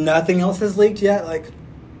nothing else has leaked yet, like.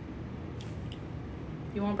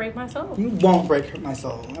 You won't break my soul. You won't break my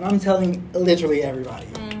soul. And I'm telling literally everybody.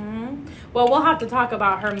 Well, we'll have to talk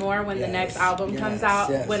about her more when the next album comes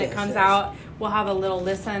out. When it comes out, we'll have a little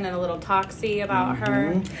listen and a little talk-see about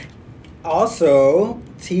her. Also,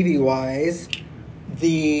 TV-wise,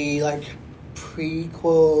 the, like,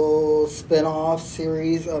 prequel spin-off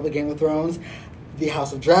series of A Game of Thrones, The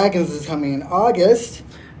House of Dragons, is coming in August.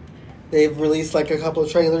 They've released, like, a couple of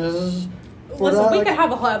trailers. Listen, we could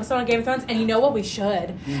have a whole episode on Game of Thrones, and you know what? We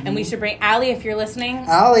should. And we should bring Allie, if you're listening.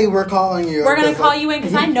 Allie, we're calling you. We're going to call you in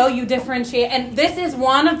because I know you differentiate. And this is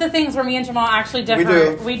one of the things where me and Jamal actually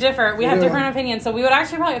differ. We differ. We have different opinions. So we would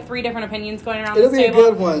actually probably have 3 different opinions going around this table. It'll be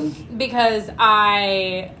a good one. Because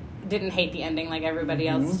I didn't hate the ending like everybody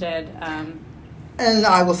else did. And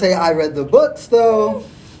I will say I read the books, though.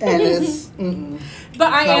 And it's...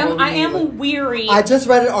 But I am weary. I just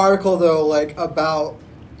read an article, though, like, about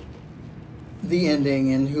the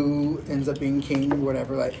ending and who ends up being king or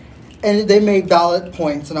whatever, like, and they made valid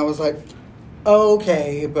points, and I was like,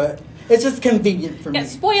 okay, but it's just convenient for me.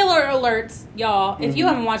 Spoiler alerts, y'all. If you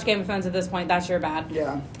haven't watched Game of Thrones at this point, that's your bad.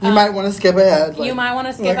 Yeah, you might want to skip ahead. Like, you might want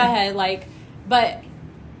to skip ahead, like, but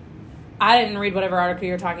I didn't read whatever article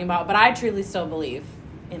you're talking about, but I truly still believe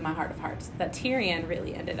in my heart of hearts that Tyrion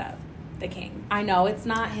really ended up the king. I know it's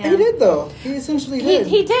not him. He did, though. He essentially did.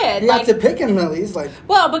 He did. You have to pick him at least. Like,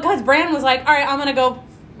 well, because Bran was like, all right, I'm going to go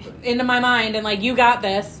into my mind and, like, you got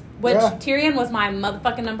this. Which Tyrion was my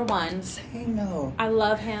motherfucking number 1. Same, no. I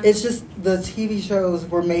love him. It's just the TV shows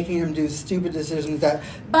were making him do stupid decisions that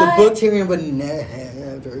the book Tyrion would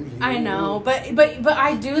never do. I know, but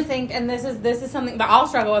I do think, and this is something that I'll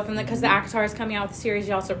struggle with, because the ACOTAR is coming out with the series.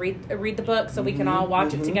 You also read the book, so we can all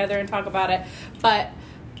watch it together and talk about it. But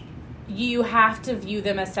you have to view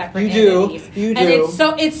them as separate entities. You do.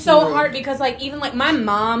 And it's so hard because, like, even like my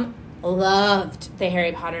mom loved the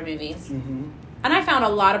Harry Potter movies. And I found a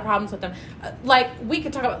lot of problems with them. Like, we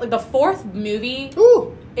could talk about, like, the 4th movie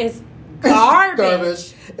is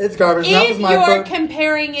garbage. It's garbage. If That was my you're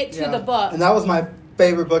comparing it to the book. And that was my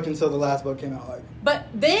favorite book until the last book came out. Like, but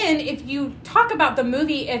then, if you talk about the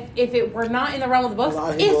movie, if it were not in the realm of the books,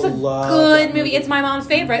 it's a love good movie. It's my mom's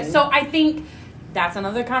favorite. So I think that's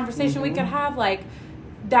another conversation we could have. Like,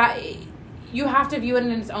 that you have to view it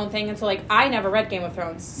in its own thing. And so, like, I never read Game of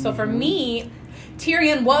Thrones. So for me,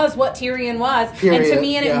 Tyrion was what Tyrion was. Period. And to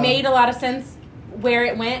me, it made a lot of sense where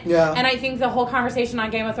it went. Yeah. And I think the whole conversation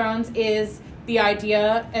on Game of Thrones is the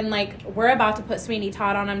idea, and like we're about to put Sweeney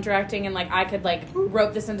Todd on. I'm directing, and like I could like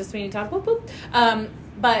rope this into Sweeney Todd. Whoop, whoop.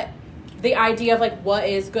 But the idea of like what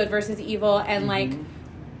is good versus evil, and like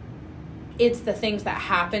it's the things that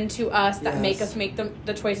happen to us that make us make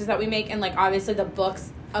the choices that we make. And like obviously the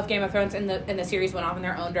books of Game of Thrones and the series went off in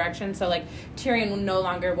their own direction. So like Tyrion no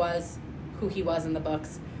longer was who he was in the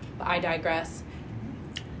books. But I digress.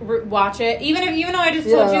 Watch it, even though I just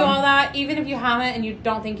told you all that, even if you haven't and you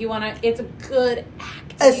don't think you want to, it's a good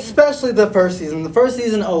acting. Especially the first season. The first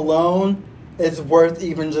season alone is worth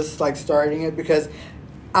even just like starting it, because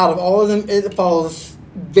out of all of them, it follows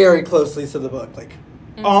very closely to the book, like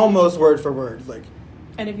almost word for word. Like,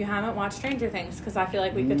 and if you haven't watched Stranger Things, because I feel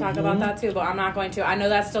like we could talk about that too, but I'm not going to. I know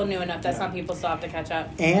that's still new enough that some people still have to catch up.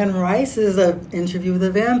 Anne Rice's Interview with a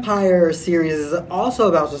Vampire series is also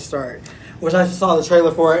about to start, which I saw the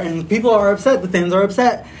trailer for it, and people are upset. The fans are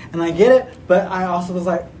upset, and I get it. But I also was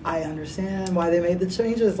like, I understand why they made the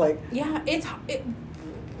changes. Like, yeah,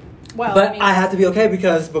 well, but I have to be okay,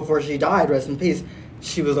 because before she died, rest in peace,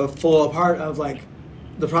 she was a full part of like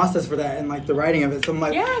the process for that and like the writing of it. So I'm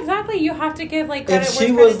like, yeah, exactly. You have to give like credit. If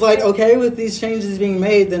she was like okay with these changes being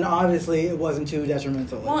made, then obviously it wasn't too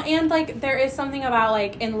detrimental. Well, and like there is something about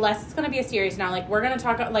like, unless it's going to be a series now, like we're going to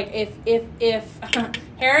talk like if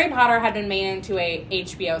Harry Potter had been made into a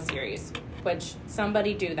HBO series, which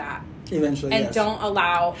somebody do that eventually, and don't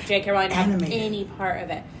allow J.K. Rowling to have any part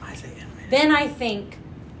of it. I say animated. Then I think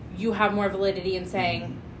you have more validity in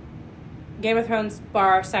saying Game of Thrones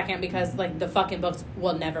bar second, because like the fucking books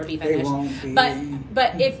will never be finished. They won't be.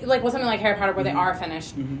 But if like with something like Harry Potter where they are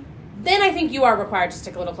finished, then I think you are required to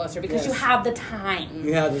stick a little closer, because you have the time.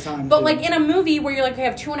 You have the time. But like in a movie where you're like, okay, I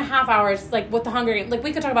have 2.5 hours, like with the Hunger Games, like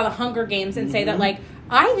we could talk about the Hunger Games and say that like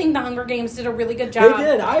I think the Hunger Games did a really good job. They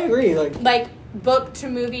did. I agree. Like book to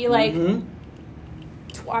movie, like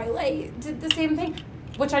Twilight did the same thing.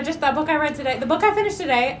 Which that book I read today, the book I finished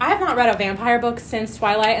today, I have not read a vampire book since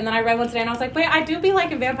Twilight, and then I read one today and I was like, wait, I do be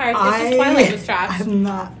liking vampires. It's just Twilight was trash. I have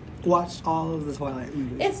not watched all of the Twilight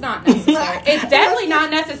movies. It's not necessary. It's definitely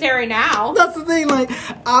not necessary now. That's the thing, like,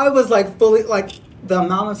 I was like fully, like, the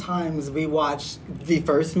amount of times we watched the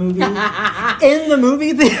first movie in the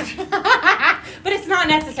movie theater. But it's not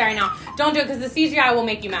necessary now. Don't do it, because the CGI will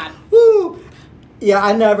make you mad. Woo! Yeah,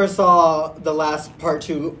 I never saw the last part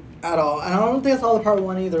 2 at all. And I don't think I saw the part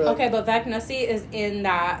 1 either. Okay, but Vec Nussi is in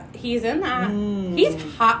that. He's in that. He's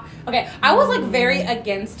hot. Okay, I was like very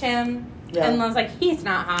against him. Yeah. And I was like, he's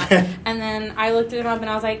not hot. And then I looked him up and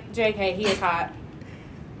I was like, JK, he is hot.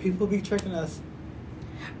 People be tricking us.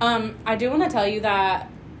 I do want to tell you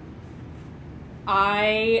that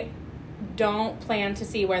I don't plan to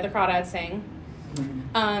see Where the Crawdads Sing.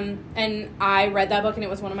 And I read that book and it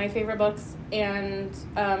was one of my favorite books, and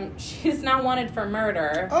she's now wanted for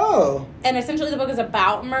murder. Oh. And essentially the book is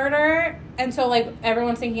about murder, and so like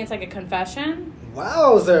everyone's thinking it's like a confession.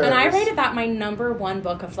 Wowzers. And I rated that my number 1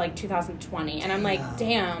 book of like 2020, and I'm like,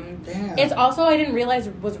 damn. It's also, I didn't realize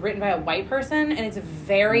it was written by a white person, and it's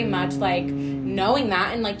very much like knowing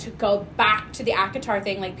that, and like to go back to the ACOTAR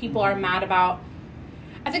thing, like people are mad about.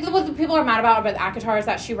 I think what the people are mad about ACOTAR is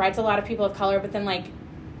that she writes a lot of people of color, but then like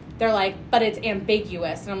they're like, but it's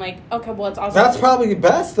ambiguous, and I'm like, okay, well it's also that's probably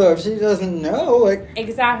best though if she doesn't know, like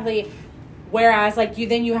exactly. Whereas like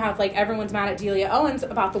you have like everyone's mad at Delia Owens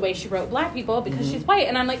about the way she wrote black people because she's white,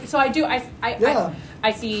 and I'm like, so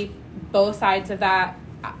I see both sides of that.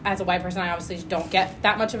 As a white person, I obviously don't get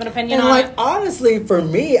that much of an opinion and on like it. Honestly, for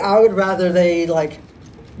me, I would rather they like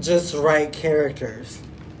just write characters.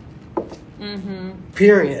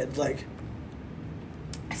 Period. Like,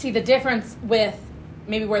 see the difference with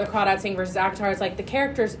maybe Where the Crawdads Sing versus ACOTAR is like the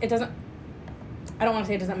characters. It doesn't. I don't want to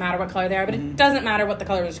say it doesn't matter what color they are, but it doesn't matter what the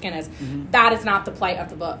color of their skin is. That is not the plight of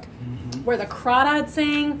the book. Where the Crawdads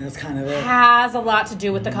Sing, that's kind of it. Has a lot to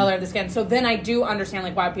do with the color of the skin. So then I do understand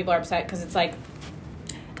like why people are upset, because it's like,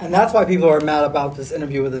 and that's why people are mad about this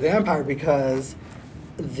Interview with a Vampire, because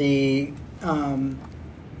the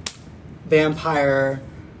vampire.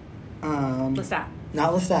 Lestat.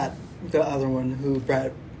 Not Lestat. The other one who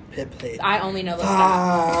Brad Pitt played. I only know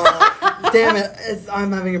Lestat. Damn it.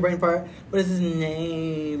 I'm having a brain fart. What is his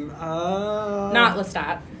name? Not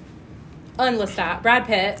Lestat. Unlistat. Brad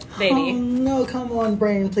Pitt, Oh, baby. no, come on,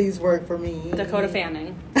 brain, please work for me. Dakota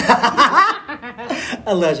Fanning.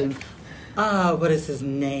 A legend. What is his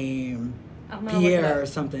name? Pierre or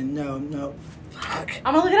something. No. Fuck.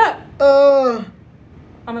 I'm gonna look it up.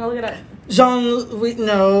 I'm gonna look it up. Jean-Louis,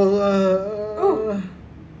 Ooh,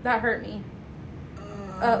 that hurt me.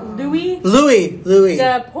 Louis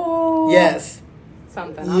DePaul. Yes.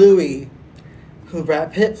 Something. Louis, who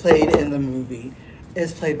Brad Pitt played in the movie,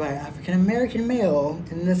 is played by an African-American male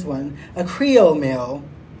in this one. A Creole male,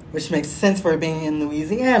 which makes sense for being in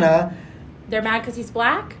Louisiana. They're mad because he's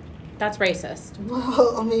black? That's racist.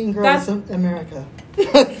 Well, I mean, girl, it's America.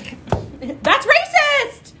 That's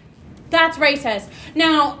racist! That's racist.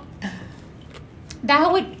 Now,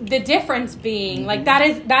 the difference being, like, that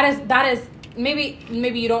is,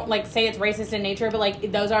 maybe you don't, like, say it's racist in nature, but,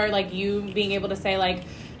 like, those are, like, you being able to say, like,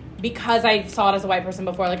 because I saw it as a white person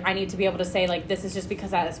before, like, I need to be able to say, like, this is just because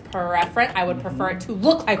that is preference. I would prefer it to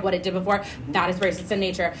look like what it did before. That is racist in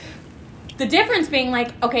nature. The difference being,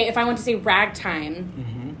 like, okay, if I went to say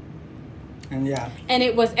ragtime, and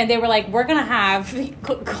they were like, we're gonna have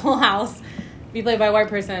Cool House be played by a white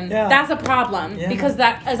person. Yeah. That's a problem because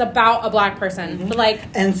that is about a black person. But like,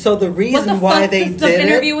 and so the reason why they did the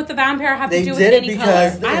interview with the vampire have to do with any color? I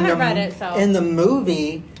haven't read it. So in the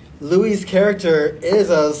movie, Louis' character is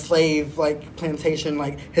a slave, like, plantation.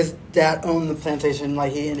 Like, his dad owned the plantation,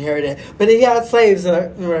 like, he inherited. But he had slaves or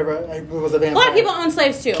whatever. Like, it was a vampire. A lot of people own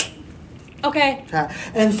slaves too. Okay.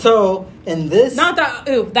 And so in this, not that.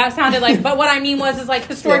 Ooh, that sounded like. But what I mean is like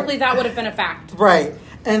historically that would have been a fact. Right.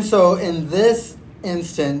 And so in this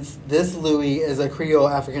instance, this Louis is a Creole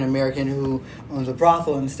African American who owns a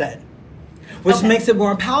brothel instead, which makes it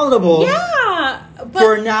more palatable. Yeah.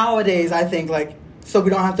 For nowadays, I think, like, so we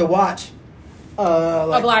don't have to watch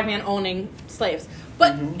a black man owning slaves.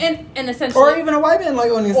 But and essentially, or even a white man, like,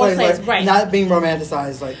 owning slaves, like, right. Not being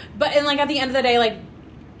romanticized, like. But and like at the end of the day, like,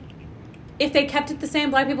 if they kept it the same,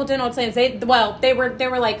 black people didn't own slaves. They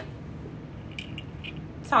were like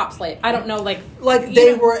top slave. I don't know, like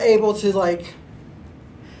they were able to, like,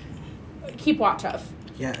 keep watch of.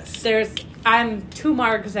 Yes. I'm 2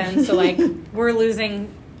 marks in, so like we're losing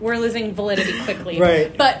validity quickly.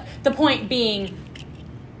 Right. But the point being,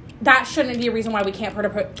 that shouldn't be a reason why we can't put a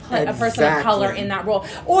person of color in that role.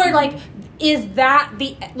 Or like, is that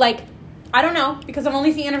the, like, I don't know, because I've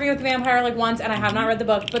only seen Interview with the Vampire like once and I have not read the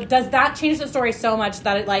book, but does that change the story so much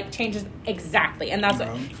that it like changes exactly? And that's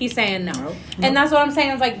what he's saying. No. And that's what I'm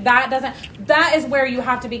saying is like that is where you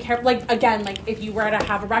have to be careful. Like, again, like if you were to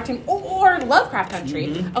have a rag team or Lovecraft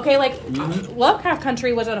Country, okay, like Lovecraft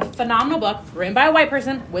Country was a phenomenal book written by a white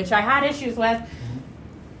person, which I had issues with.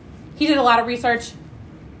 He did a lot of research.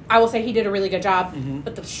 I will say he did a really good job,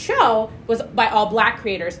 but the show was by all black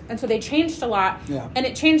creators, and so they changed a lot, and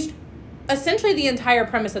it changed essentially the entire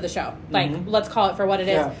premise of the show. Like, let's call it for what it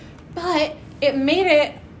is. But it made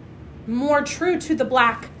it more true to the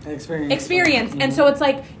black experience. And so it's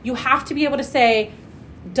like, you have to be able to say,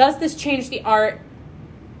 does this change the art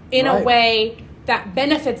in a way that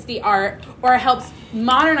benefits the art or helps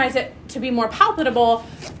modernize it to be more palatable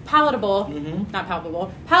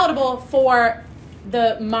for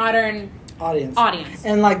the modern audience.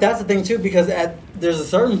 And like, that's the thing too, because there's a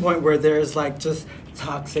certain point where there's like just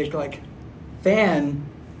toxic, like,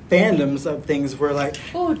 fandoms of things where, like,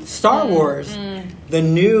 Star Wars, the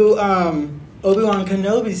new Obi-Wan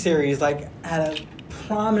Kenobi series, like, had a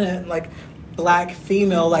prominent, like, black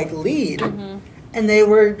female, like, lead, and they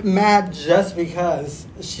were mad just because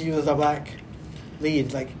she was a black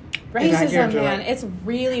lead, like, racism, man. Like, it's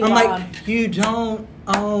really I'm wild. like, you don't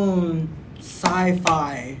own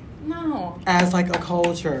sci-fi. No. As, like, a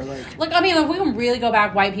culture. Like, I mean, if we can really go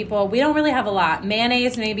back, white people, we don't really have a lot.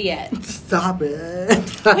 Mayonnaise may be it. Stop it.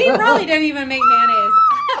 We probably didn't even make mayonnaise.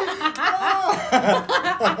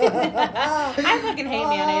 I fucking hate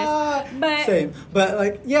mayonnaise. But same. But,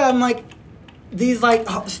 like, yeah, I'm like, these, like,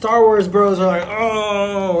 Star Wars bros are like,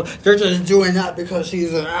 oh, they're just doing that because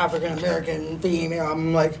she's an African-American female.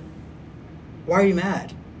 I'm like, why are you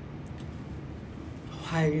mad?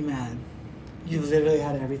 Why are you mad? You literally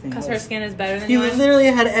had everything else. Because her skin is better than yours. yours? You literally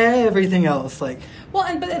had everything else. Like, well,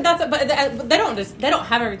 but they don't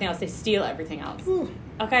have everything else. They steal everything else.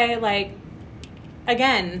 Okay, like,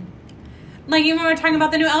 again, like, even when we were talking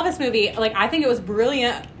about the new Elvis movie, like, I think it was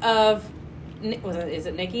brilliant is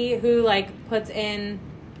it Nikki who, like, puts in,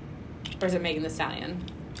 or is it Megan Thee Stallion?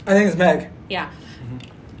 I think it's Meg. Yeah.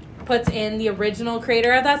 Puts in the original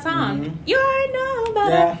creator of that song. You're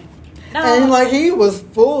nobody. Yeah. No. And, like, he was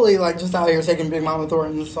fully, like, just out here taking Big Mama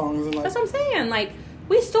Thornton's songs. And, like, that's what I'm saying. Like,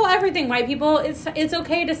 we stole everything, white people. It's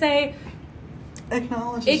okay to say,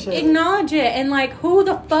 Acknowledge it. Acknowledge it. And, like, who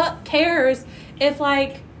the fuck cares if,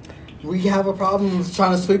 like... We have a problem with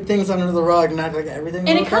trying to sweep things under the rug and act like everything's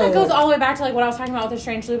And okay. it kind of goes all the way back to, like, what I was talking about with the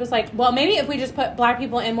Strange Loop. It's like, well, maybe if we just put black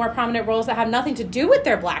people in more prominent roles that have nothing to do with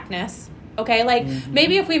their blackness, okay? Like,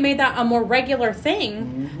 maybe if we made that a more regular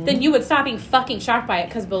thing, then you would stop being fucking shocked by it.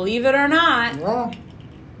 Because believe it or not,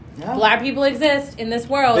 black people exist in this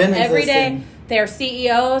world every day. They're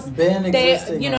CEOs. Been existing.